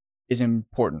is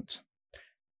important.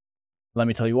 Let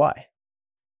me tell you why.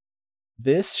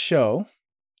 This show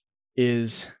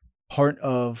is part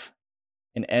of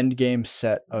an endgame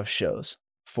set of shows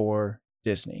for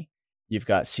Disney. You've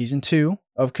got season 2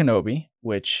 of Kenobi,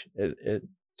 which, as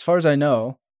far as I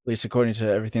know, at least according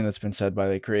to everything that's been said by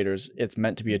the creators, it's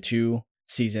meant to be a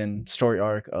 2-season story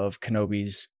arc of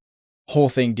Kenobi's whole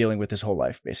thing dealing with his whole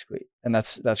life, basically. And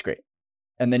that's great.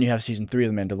 And then you have season 3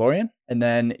 of The Mandalorian, and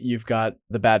then you've got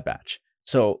The Bad Batch.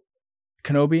 So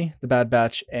Kenobi, The Bad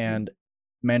Batch, and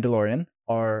Mandalorian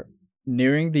are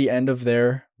nearing the end of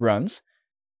their runs,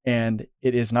 and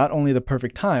it is not only the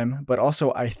perfect time, but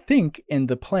also I think in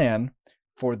the plan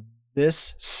for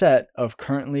this set of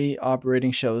currently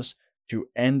operating shows to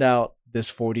end out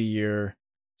this 40-year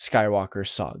Skywalker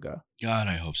saga. God,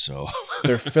 I hope so.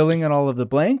 They're filling in all of the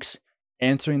blanks,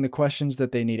 answering the questions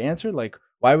that they need answered, like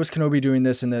why was Kenobi doing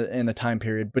this in the time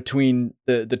period between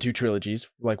the two trilogies?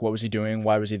 Like what was he doing?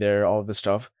 Why was he there? All of this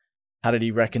stuff. How did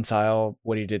he reconcile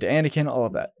what he did to Anakin? All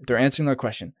of that. They're answering that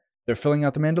question. They're filling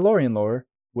out the Mandalorian lore,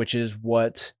 which is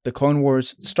what the Clone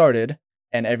Wars started,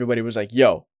 and everybody was like,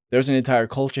 yo, there's an entire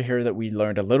culture here that we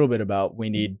learned a little bit about. We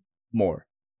need more.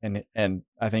 And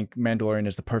I think Mandalorian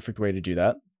is the perfect way to do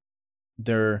that.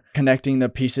 They're connecting the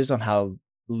pieces on how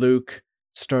Luke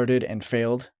started and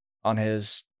failed on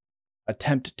his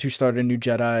attempt to start a new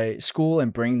Jedi school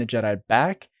and bring the Jedi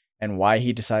back, and why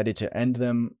he decided to end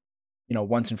them,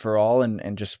 once and for all,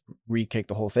 and just re-kick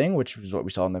the whole thing, which was what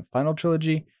we saw in the final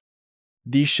trilogy.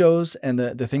 These shows and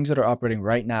the things that are operating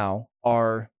right now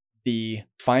are the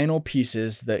final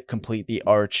pieces that complete the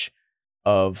arch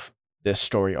of this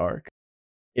story arc.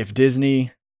 If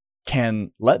Disney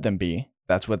can let them be,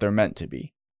 that's what they're meant to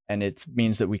be. And it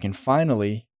means that we can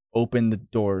finally open the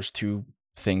doors to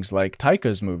things like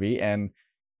Taika's movie and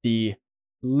the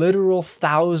literal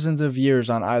thousands of years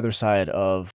on either side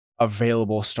of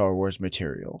available Star Wars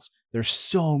materials. There's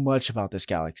so much about this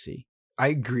galaxy. I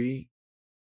agree.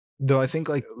 Though I think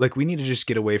like we need to just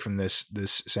get away from this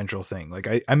central thing. Like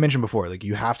I mentioned before, like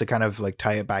you have to kind of like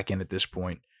tie it back in at this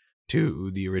point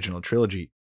to the original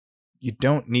trilogy. You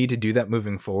don't need to do that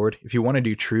moving forward. If you want to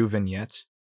do true vignettes,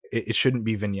 it shouldn't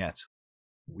be vignettes.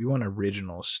 We want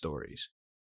original stories.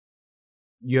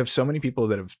 You have so many people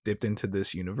that have dipped into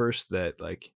this universe that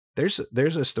like there's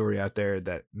a story out there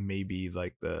that may be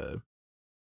like the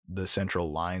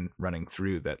central line running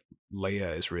through, that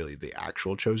Leia is really the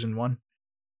actual chosen one.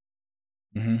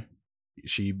 Mm-hmm.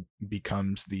 She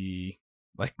becomes the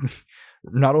like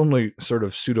not only sort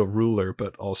of pseudo ruler,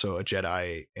 but also a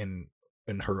Jedi in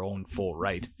her own full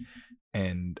right,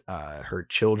 and her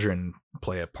children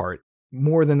play a part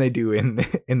more than they do in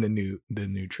the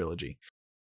new trilogy,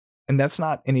 and that's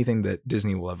not anything that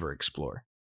Disney will ever explore.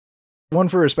 One,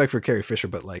 for respect for Carrie Fisher,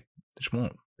 but like they just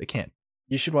won't. They can't.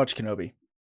 You should watch Kenobi.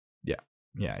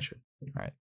 Yeah, I should. All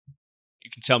right.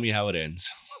 You can tell me how it ends.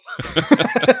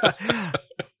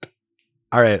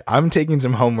 All right, I'm taking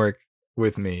some homework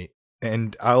with me,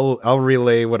 and I'll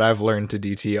relay what I've learned to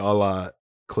DT a la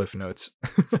Cliff Notes.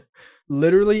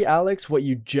 Literally, Alex, what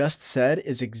you just said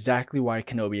is exactly why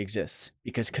Kenobi exists,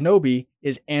 because Kenobi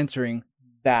is answering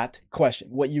that question.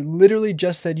 What you literally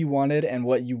just said you wanted and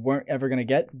what you weren't ever going to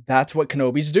get, that's what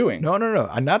Kenobi's doing. No.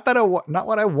 Not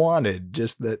what I wanted,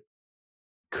 just that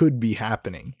could be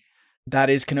happening. That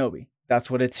is Kenobi. That's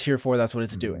what it's here for. That's what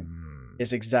it's doing.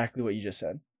 It's exactly what you just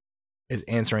said. Is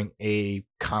answering a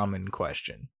common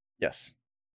question. Yes.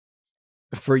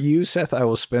 For you, Seth, I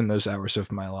will spend those hours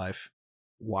of my life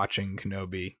watching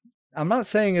Kenobi. I'm not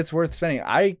saying it's worth spending.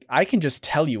 I can just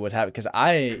tell you what happened because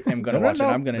I am going to watch it.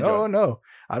 I'm going to enjoy it. No.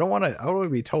 I don't want to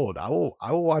be told. I will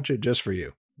watch it just for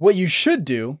you. What you should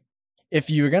do, if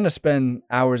you're going to spend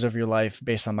hours of your life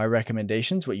based on my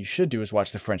recommendations, what you should do is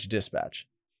watch The French Dispatch.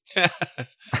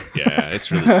 Yeah,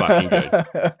 it's really fucking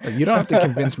good. You don't have to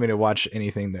convince me to watch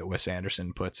anything that Wes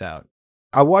Anderson puts out.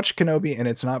 I watched Kenobi, and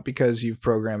it's not because you've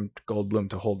programmed Goldblum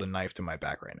to hold a knife to my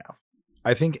back right now.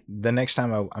 I think the next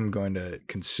time I'm going to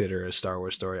consider a Star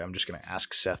Wars story, I'm just going to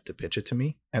ask Seth to pitch it to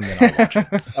me, and then I'll watch it.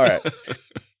 All right.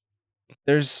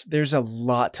 There's a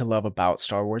lot to love about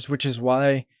Star Wars, which is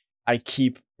why I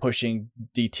keep pushing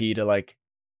DT to like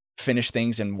finish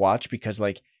things and watch, because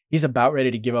like he's about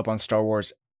ready to give up on Star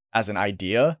Wars as an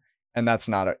idea, and that's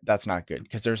not good,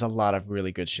 because there's a lot of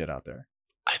really good shit out there.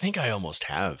 I think I almost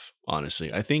have,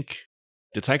 honestly. I think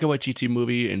the Taika Waititi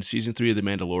movie and season 3 of The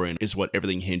Mandalorian is what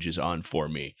everything hinges on for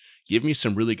me. Give me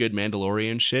some really good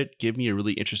Mandalorian shit. Give me a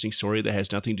really interesting story that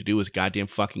has nothing to do with goddamn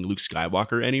fucking Luke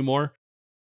Skywalker anymore.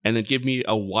 And then give me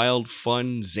a wild,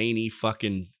 fun, zany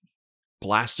fucking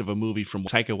blast of a movie from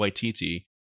Taika Waititi,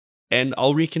 and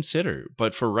I'll reconsider.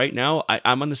 But for right now,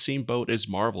 I'm on the same boat as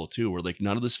Marvel too, where like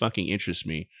none of this fucking interests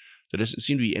me. There doesn't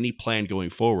seem to be any plan going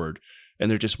forward,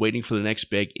 and they're just waiting for the next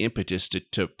big impetus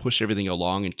to push everything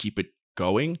along and keep it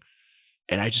going.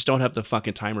 And I just don't have the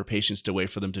fucking time or patience to wait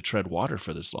for them to tread water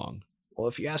for this long. Well,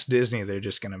 if you ask Disney, they're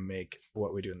just going to make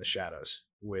What We Do in the Shadows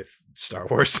with Star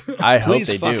Wars. I hope Please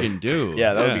they fucking do.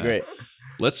 Yeah, that would be great.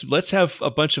 Let's have a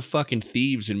bunch of fucking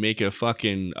thieves and make a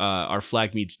fucking Our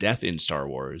Flag Means Death in Star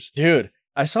Wars. Dude,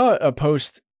 I saw a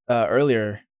post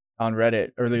earlier on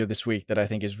Reddit earlier this week that I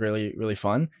think is really, really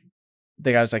fun.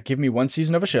 the guy was like, give me one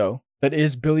season of a show that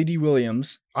is Billy D.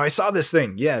 Williams I saw this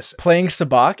thing. Yes. playing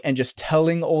Sabak and just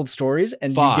telling old stories.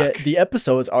 And you get Fuck. the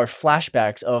episodes are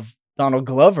flashbacks of Donald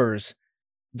Glover's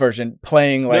version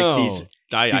playing like No. these.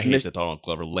 I these hate mis- that Donald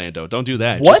Glover Lando. Don't do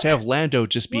that. What? Just have Lando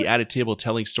just be What? at a table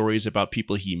telling stories about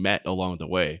people he met along the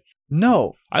way.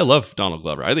 No. I love Donald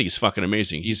Glover. I think he's fucking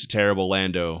amazing. He's a terrible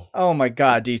Lando. Oh my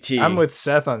God, DT. I'm with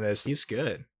Seth on this. He's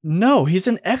good. No, he's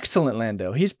an excellent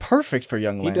Lando. He's perfect for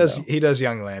young Lando. He does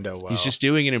young Lando well. He's just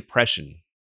doing an impression.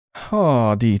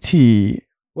 Oh, DT.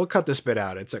 We'll cut this bit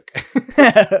out. It's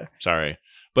okay. Sorry.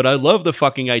 But I love the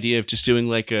fucking idea of just doing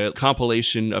like a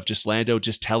compilation of just Lando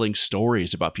just telling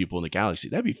stories about people in the galaxy.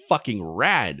 That'd be fucking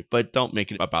rad. But don't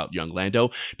make it about young Lando.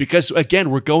 Because again,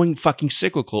 we're going fucking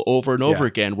cyclical over and over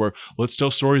again where let's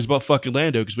tell stories about fucking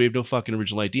Lando because we have no fucking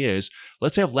original ideas.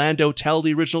 Let's have Lando tell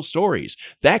the original stories.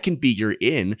 That can be your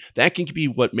in. That can be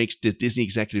what makes the Disney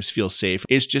executives feel safe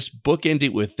is just bookend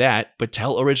it with that, but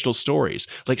tell original stories.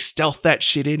 Like stealth that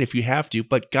shit in if you have to.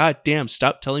 But goddamn,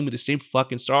 stop telling me the same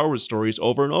fucking Star Wars stories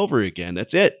over and over again.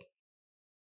 That's it.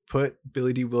 Put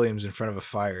Billy D. Williams in front of a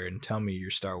fire and tell me your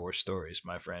Star Wars stories,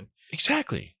 my friend.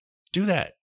 Exactly. Do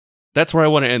that. That's where I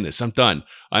want to end this. I'm done.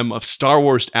 I'm of Star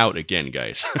Wars out again,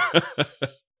 guys.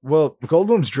 Well,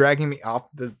 Goldblum's dragging me off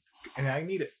the, and I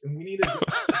need it. And we need to.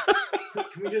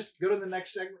 Can we just go to the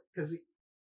next segment? Because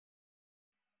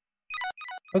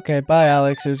Okay, bye,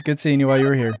 Alex. It was good seeing you while you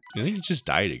were here. I think he just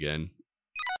died again.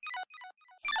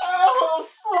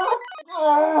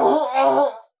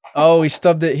 Oh, he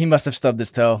stubbed it. He must have stubbed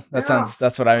his toe. That's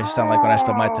what I sound like when I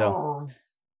stub my toe.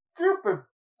 Stupid.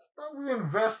 Don't be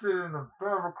invested in a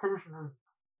fabrication.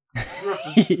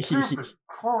 Stupid.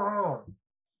 Come on.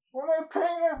 What am I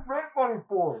paying my rent money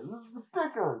for? This is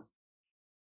ridiculous.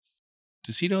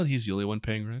 Does he know he's the only one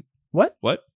paying rent? What?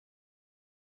 What?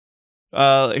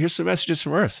 Here's some messages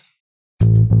from Earth. The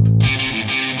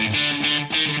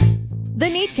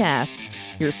Neatcast,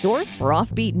 your source for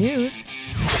offbeat news.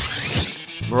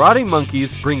 Marauding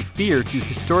monkeys bring fear to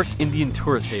historic Indian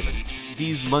tourist haven.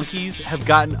 These monkeys have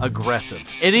gotten aggressive.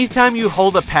 Anytime you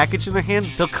hold a package in their hand,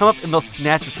 they'll come up and they'll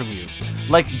snatch it from you.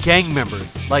 Like gang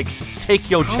members. Like, take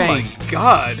your chain. Oh my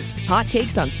god. Hot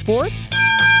takes on sports.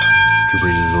 Drew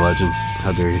Brees is a legend.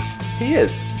 How dare you? He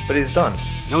is, but he's done.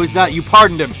 No, he's not. You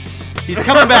pardoned him. He's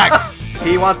coming back.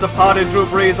 He wants to pardon Drew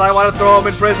Brees. I want to throw him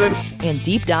in prison. And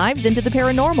deep dives into the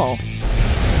paranormal.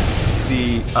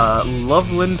 The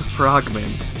Loveland Frogman.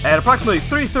 At approximately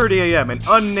 3:30 a.m., an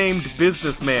unnamed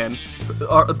businessman,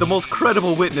 the most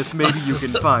credible witness maybe you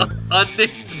can find.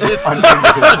 Unnamed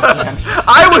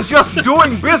I was just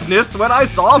doing business when I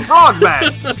saw a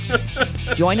frogman.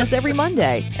 Join us every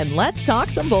Monday and let's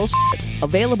talk some bullshit.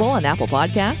 Available on Apple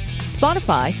Podcasts,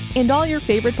 Spotify, and all your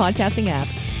favorite podcasting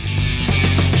apps.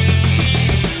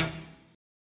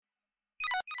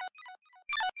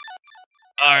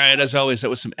 All right, as always, that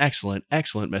was some excellent,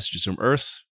 excellent messages from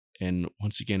Earth. And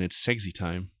once again, it's Segsy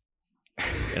time.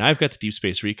 And I've got the Deep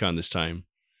Space Recon this time.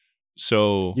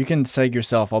 So You can seg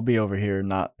yourself. I'll be over here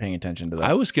not paying attention to that.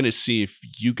 I was going to see if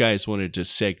you guys wanted to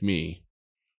seg me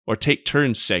or take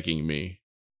turns segging me.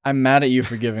 I'm mad at you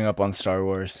for giving up on Star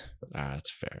Wars.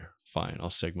 That's fair. Fine, I'll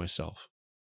seg myself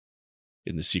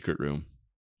in the secret room.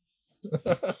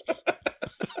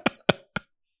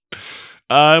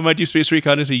 My Deep Space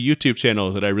Recon is a YouTube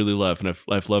channel that I really love, and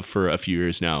I've loved for a few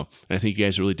years now. And I think you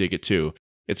guys really dig it too.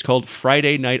 It's called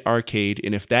Friday Night Arcade,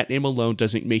 and if that name alone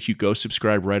doesn't make you go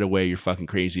subscribe right away, you're fucking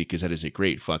crazy, because that is a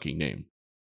great fucking name.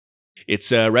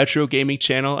 It's a retro gaming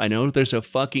channel. I know there's a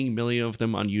fucking million of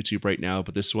them on YouTube right now,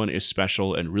 but this one is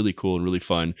special and really cool and really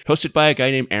fun. Hosted by a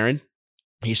guy named Aaron.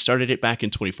 He started it back in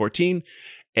 2014.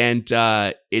 And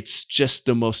it's just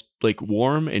the most like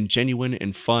warm and genuine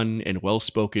and fun and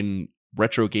well-spoken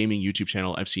retro gaming YouTube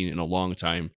channel I've seen in a long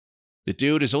time. The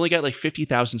dude has only got like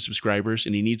 50,000 subscribers,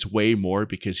 and he needs way more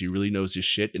because he really knows his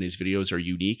shit, and his videos are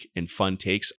unique and fun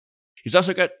takes. He's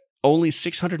also got only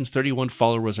 631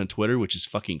 followers on Twitter, which is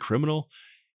fucking criminal.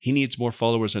 He needs more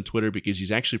followers on Twitter because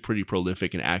he's actually pretty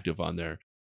prolific and active on there.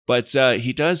 But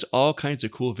he does all kinds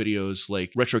of cool videos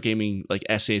like retro gaming, like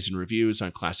essays and reviews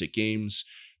on classic games.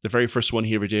 The very first one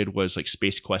he ever did was like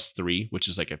Space Quest 3, which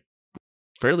is like a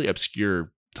fairly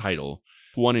obscure title.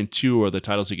 1 and 2 are the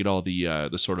titles that get all the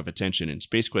sort of attention, and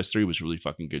Space Quest 3 was really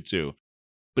fucking good too.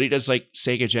 But he does like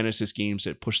Sega Genesis games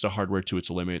that push the hardware to its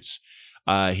limits.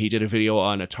 He did a video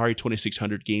on Atari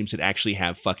 2600 games that actually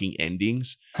have fucking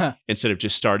endings instead of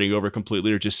just starting over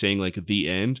completely or just saying like the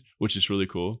end, which is really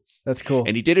cool. That's cool.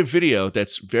 And he did a video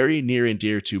that's very near and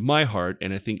dear to my heart,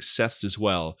 and I think Seth's as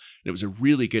well. And it was a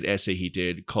really good essay he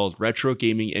did called Retro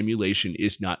Gaming Emulation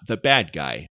is Not the Bad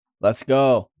Guy. Let's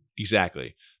go.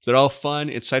 Exactly. They're all fun,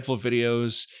 insightful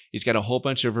videos. He's got a whole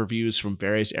bunch of reviews from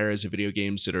various eras of video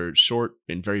games that are short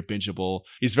and very bingeable.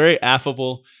 He's very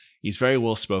affable. He's very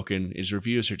well spoken. His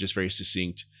reviews are just very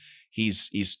succinct. He's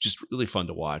just really fun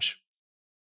to watch.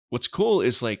 What's cool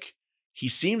is like he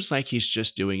seems like he's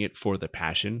just doing it for the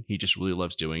passion. He just really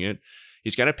loves doing it.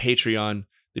 He's got a Patreon.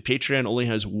 The Patreon only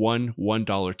has one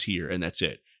 $1 tier, and that's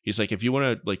it. He's like, if you want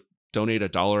to like donate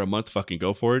 $1 a month, fucking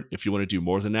go for it. If you want to do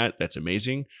more than that, that's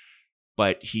amazing.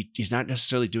 But he's not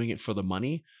necessarily doing it for the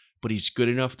money, but he's good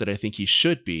enough that I think he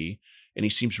should be. And he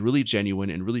seems really genuine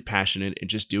and really passionate and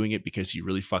just doing it because he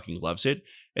really fucking loves it.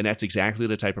 And that's exactly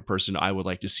the type of person I would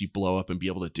like to see blow up and be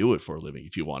able to do it for a living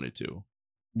if you wanted to.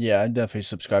 Yeah, I'd definitely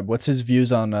subscribe. What's his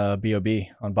views on BOB,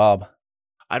 on Bob?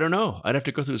 I don't know. I'd have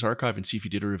to go through his archive and see if he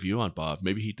did a review on Bob.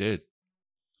 Maybe he did.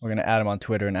 We're going to add him on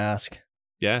Twitter and ask.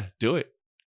 Yeah, do it.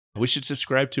 We should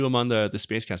subscribe to him on the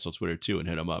Space Castle Twitter too and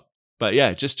hit him up. But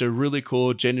yeah, just a really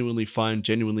cool, genuinely fun,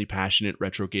 genuinely passionate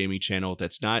retro gaming channel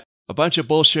that's not a bunch of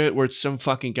bullshit where it's some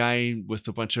fucking guy with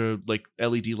a bunch of like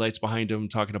LED lights behind him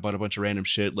talking about a bunch of random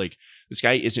shit. Like this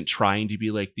guy isn't trying to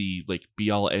be like the like be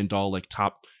all end all like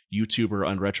top YouTuber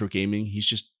on retro gaming. He's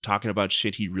just talking about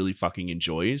shit he really fucking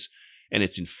enjoys, and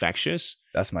it's infectious.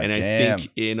 That's my jam. I think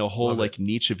in a whole like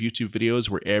niche of YouTube videos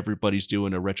where everybody's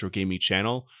doing a retro gaming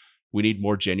channel, we need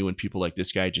more genuine people like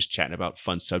this guy just chatting about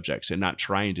fun subjects and not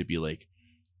trying to be like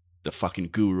the fucking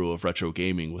guru of retro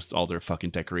gaming with all their fucking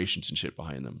decorations and shit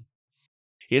behind them.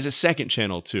 He has a second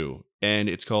channel too, and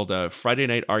it's called Friday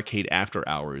Night Arcade After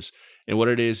Hours. And what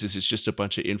it is it's just a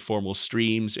bunch of informal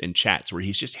streams and chats where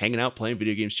he's just hanging out, playing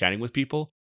video games, chatting with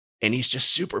people. And he's just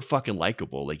super fucking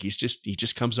likable. Like he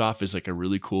just comes off as like a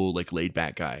really cool, like laid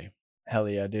back guy. Hell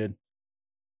yeah, dude.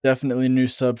 Definitely a new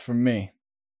sub from me.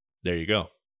 There you go.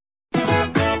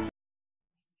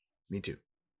 Me too.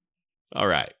 All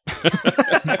right.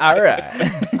 All right.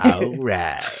 All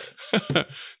right.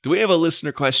 Do we have a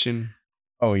listener question?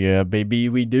 Oh yeah, baby,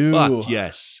 we do. Fuck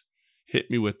yes. Hit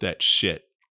me with that shit.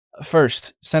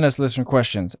 First, send us listener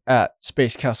questions at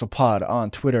Space Castle Pod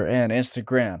on Twitter and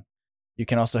Instagram. You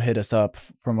can also hit us up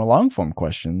from a long form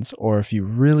questions, or if you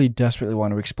really desperately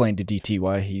want to explain to DT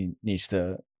why he needs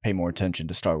to pay more attention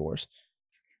to Star Wars.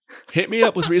 Hit me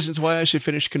up with reasons why I should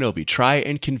finish Kenobi. Try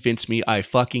and convince me. I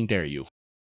fucking dare you.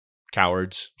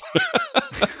 Cowards.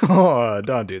 Oh,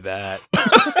 don't do that.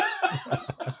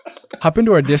 Hop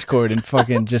into our Discord and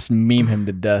fucking just meme him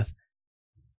to death.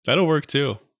 That'll work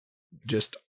too.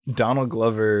 Just Donald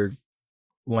Glover,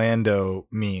 Lando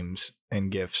memes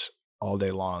and GIFs all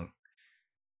day long.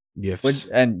 GIFs.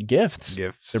 And gifts.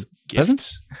 GIFs. They're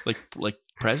Presents? Like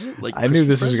present? Like I knew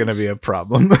this was going to be a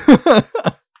problem.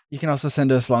 You can also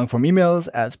send us long form emails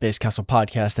at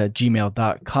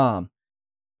spacecastlepodcast@gmail.com.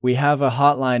 We have a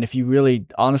hotline if you really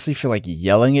honestly feel like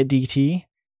yelling at DT,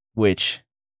 which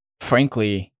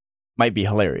frankly might be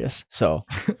hilarious. So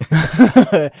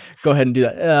go ahead and do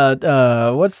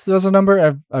that. What's the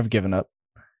number? I've given up.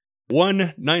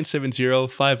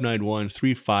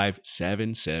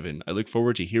 1-970-591-3577. I look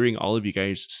forward to hearing all of you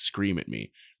guys scream at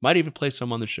me. Might even play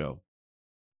some on the show.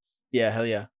 Yeah, hell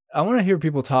yeah. I want to hear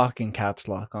people talk in caps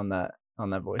lock on that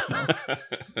voicemail.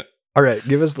 All right,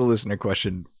 give us the listener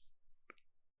question.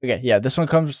 Okay, yeah, this one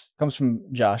comes from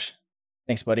Josh.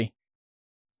 Thanks, buddy.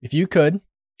 If you could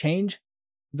change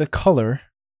the color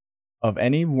of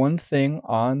any one thing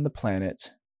on the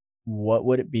planet, what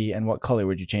would it be and what color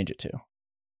would you change it to?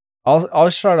 I'll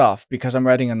start off because I'm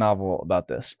writing a novel about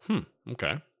this.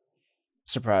 Okay.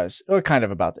 Surprise. Or kind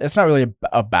of about it's not really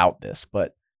about this,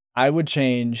 but I would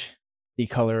change the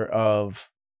color of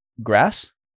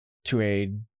grass to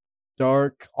a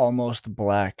dark, almost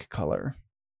black color.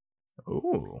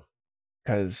 Ooh.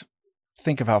 Because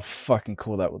think of how fucking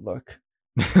cool that would look.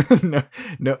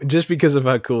 no, just because of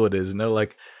how cool it is. No,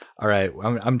 like, all right,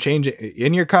 I'm changing.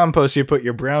 In your compost, you put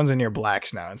your browns and your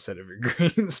blacks now instead of your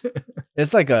greens.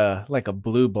 It's like a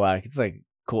blue black. It's like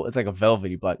cool. It's like a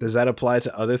velvety black. Does that apply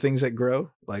to other things that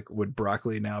grow? Like, would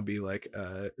broccoli now be like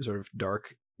sort of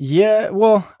dark? Yeah,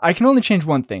 well, I can only change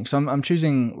one thing, so I'm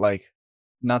choosing like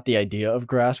not the idea of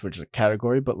grass, which is a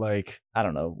category, but like I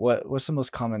don't know what's the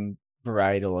most common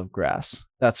varietal of grass.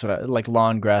 That's what I like.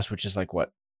 Lawn grass, which is like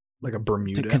what? Like a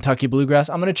Bermuda? Kentucky bluegrass.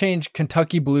 I'm going to change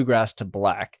Kentucky bluegrass to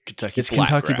black. Kentucky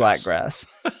blackgrass.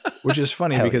 Which is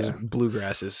funny Hell because yeah.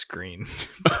 bluegrass is green.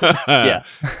 Yeah.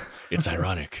 It's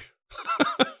ironic.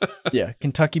 Yeah,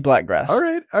 Kentucky blackgrass. All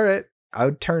right. I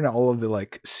would turn all of the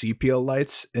like sepia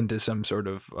lights into some sort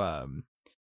of a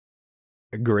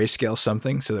grayscale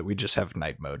something so that we just have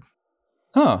night mode.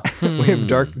 Huh. We have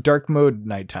dark mode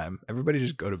nighttime. Everybody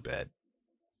just go to bed.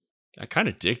 I kind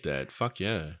of dig that. Fuck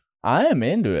yeah. I am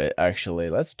into it, actually.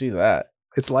 Let's do that.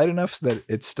 It's light enough that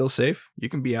it's still safe. You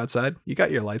can be outside. You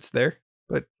got your lights there.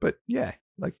 But yeah,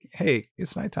 like, hey,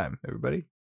 it's nighttime, everybody.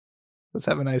 Let's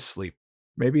have a nice sleep.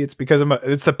 Maybe it's because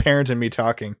it's the parent in me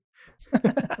talking.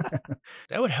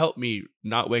 That would help me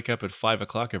not wake up at 5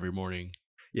 o'clock every morning.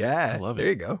 Yeah, I love there it.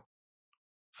 you go.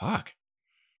 Fuck.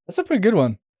 That's a pretty good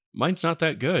one. Mine's not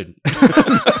that good.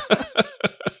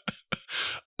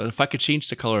 If I could change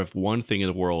the color of one thing in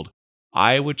the world,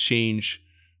 I would change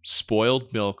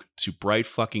spoiled milk to bright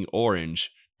fucking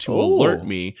orange to alert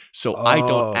me so I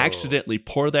don't accidentally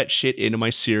pour that shit into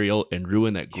my cereal and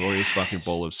ruin that glorious fucking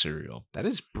bowl of cereal. That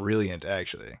is brilliant,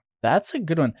 actually. That's a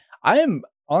good one. I am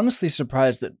honestly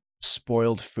surprised that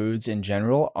spoiled foods in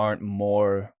general aren't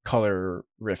more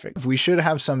colorific. We should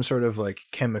have some sort of like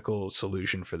chemical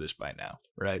solution for this by now,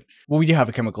 right? Well, we do have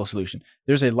a chemical solution.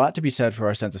 There's a lot to be said for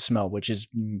our sense of smell, which is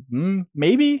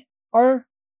maybe our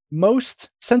most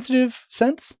sensitive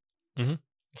sense. Mm-hmm.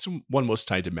 It's one most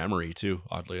tied to memory too,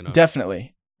 oddly enough.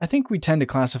 Definitely. I think we tend to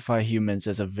classify humans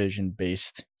as a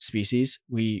vision-based species.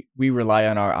 We rely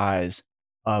on our eyes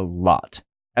a lot,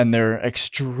 and they're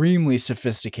extremely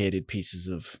sophisticated pieces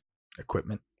of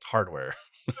Equipment. Hardware.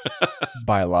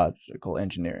 biological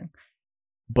engineering.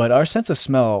 But our sense of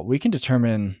smell, we can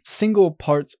determine single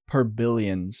parts per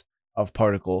billions of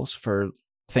particles for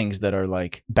things that are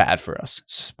like bad for us.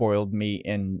 Spoiled meat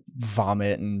and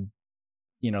vomit and,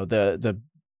 you know,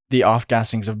 the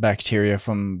off-gassings of bacteria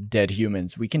from dead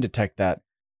humans. We can detect that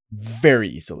very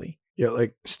easily. Yeah,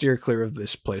 like steer clear of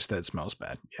this place that smells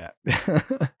bad. Yeah.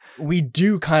 We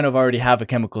do kind of already have a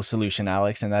chemical solution,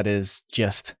 Alex, and that is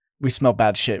just we smell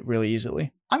bad shit really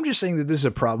easily. I'm just saying that this is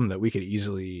a problem that we could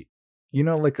easily, you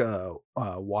know, like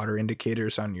water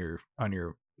indicators on your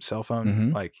cell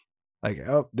phone, Mhm. like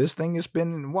oh, this thing has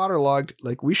been waterlogged.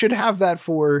 Like we should have that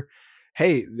for,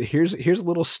 hey, here's a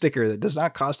little sticker that does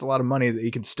not cost a lot of money that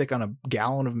you can stick on a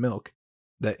gallon of milk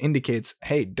that indicates,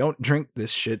 hey, don't drink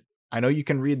this shit. I know you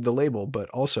can read the label, but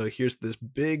also here's this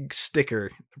big sticker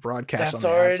broadcast on the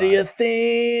outside. a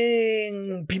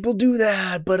thing. People do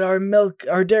that, but our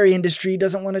dairy industry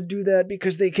doesn't want to do that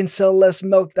because they can sell less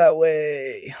milk that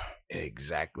way.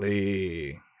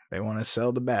 Exactly. They want to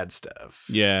sell the bad stuff.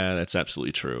 Yeah, that's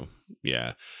absolutely true.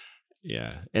 Yeah.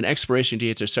 Yeah. And expiration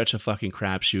dates are such a fucking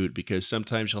crapshoot because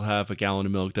sometimes you'll have a gallon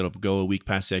of milk that'll go a week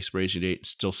past the expiration date and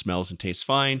still smells and tastes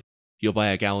fine. You'll buy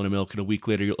a gallon of milk and a week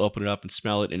later you'll open it up and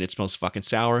smell it and it smells fucking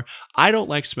sour. I don't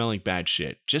like smelling bad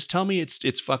shit. Just tell me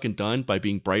it's fucking done by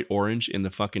being bright orange in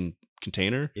the fucking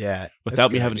container. Yeah.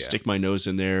 Without me having to stick my nose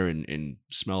in there and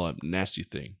smell a nasty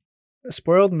thing.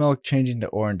 Spoiled milk changing to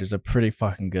orange is a pretty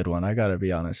fucking good one. I gotta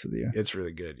be honest with you. It's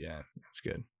really good. Yeah, it's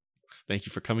good. Thank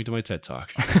you for coming to my TED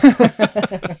Talk.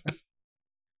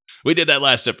 We did that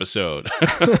last episode.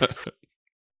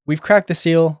 We've cracked the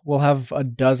seal. We'll have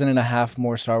 12.5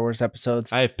 more Star Wars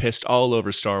episodes. I have pissed all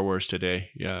over Star Wars today.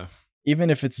 Yeah.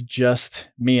 Even if it's just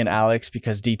me and Alex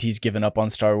because DT's given up on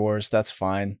Star Wars, that's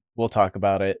fine. We'll talk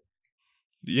about it.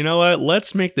 You know what?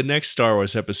 Let's make the next Star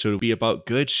Wars episode be about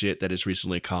good shit that has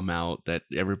recently come out that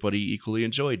everybody equally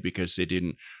enjoyed because they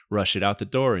didn't rush it out the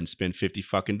door and spend $50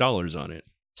 fucking on it.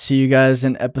 See you guys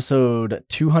in episode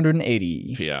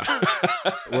 280. Yeah.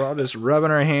 We're all just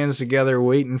rubbing our hands together,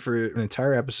 waiting for an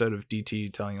entire episode of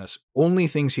DT telling us only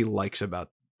things he likes about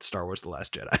Star Wars The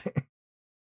Last Jedi.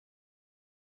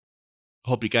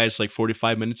 Hope you guys like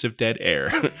 45 minutes of dead air.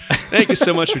 Thank you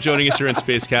so much for joining us here in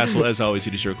Space Castle. As always,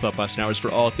 it is your Clubhouse and Hours for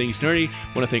all things nerdy. I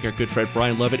want to thank our good friend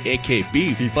Brian Lovett, aka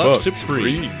Beef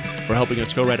Supreme, for helping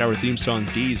us co-write our theme song,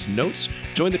 D's Notes.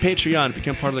 Join the Patreon,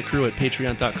 become part of the crew at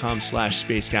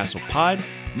patreon.com/spacecastlepod.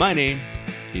 My name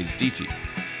is DT.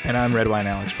 And I'm Red Wine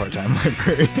Alex, part-time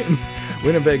librarian,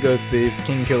 Winnebago thief,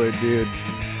 king killer dude,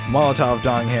 Molotov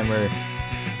donghammer,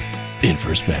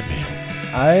 Inverse Batman.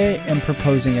 I am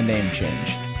proposing a name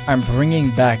change. I'm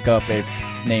bringing back up a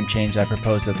name change I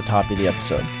proposed at the top of the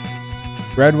episode.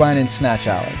 Red Wine and Snatch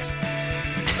Alex.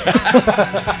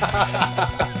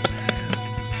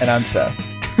 And I'm Seth.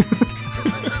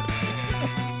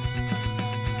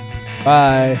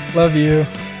 Bye. Love you.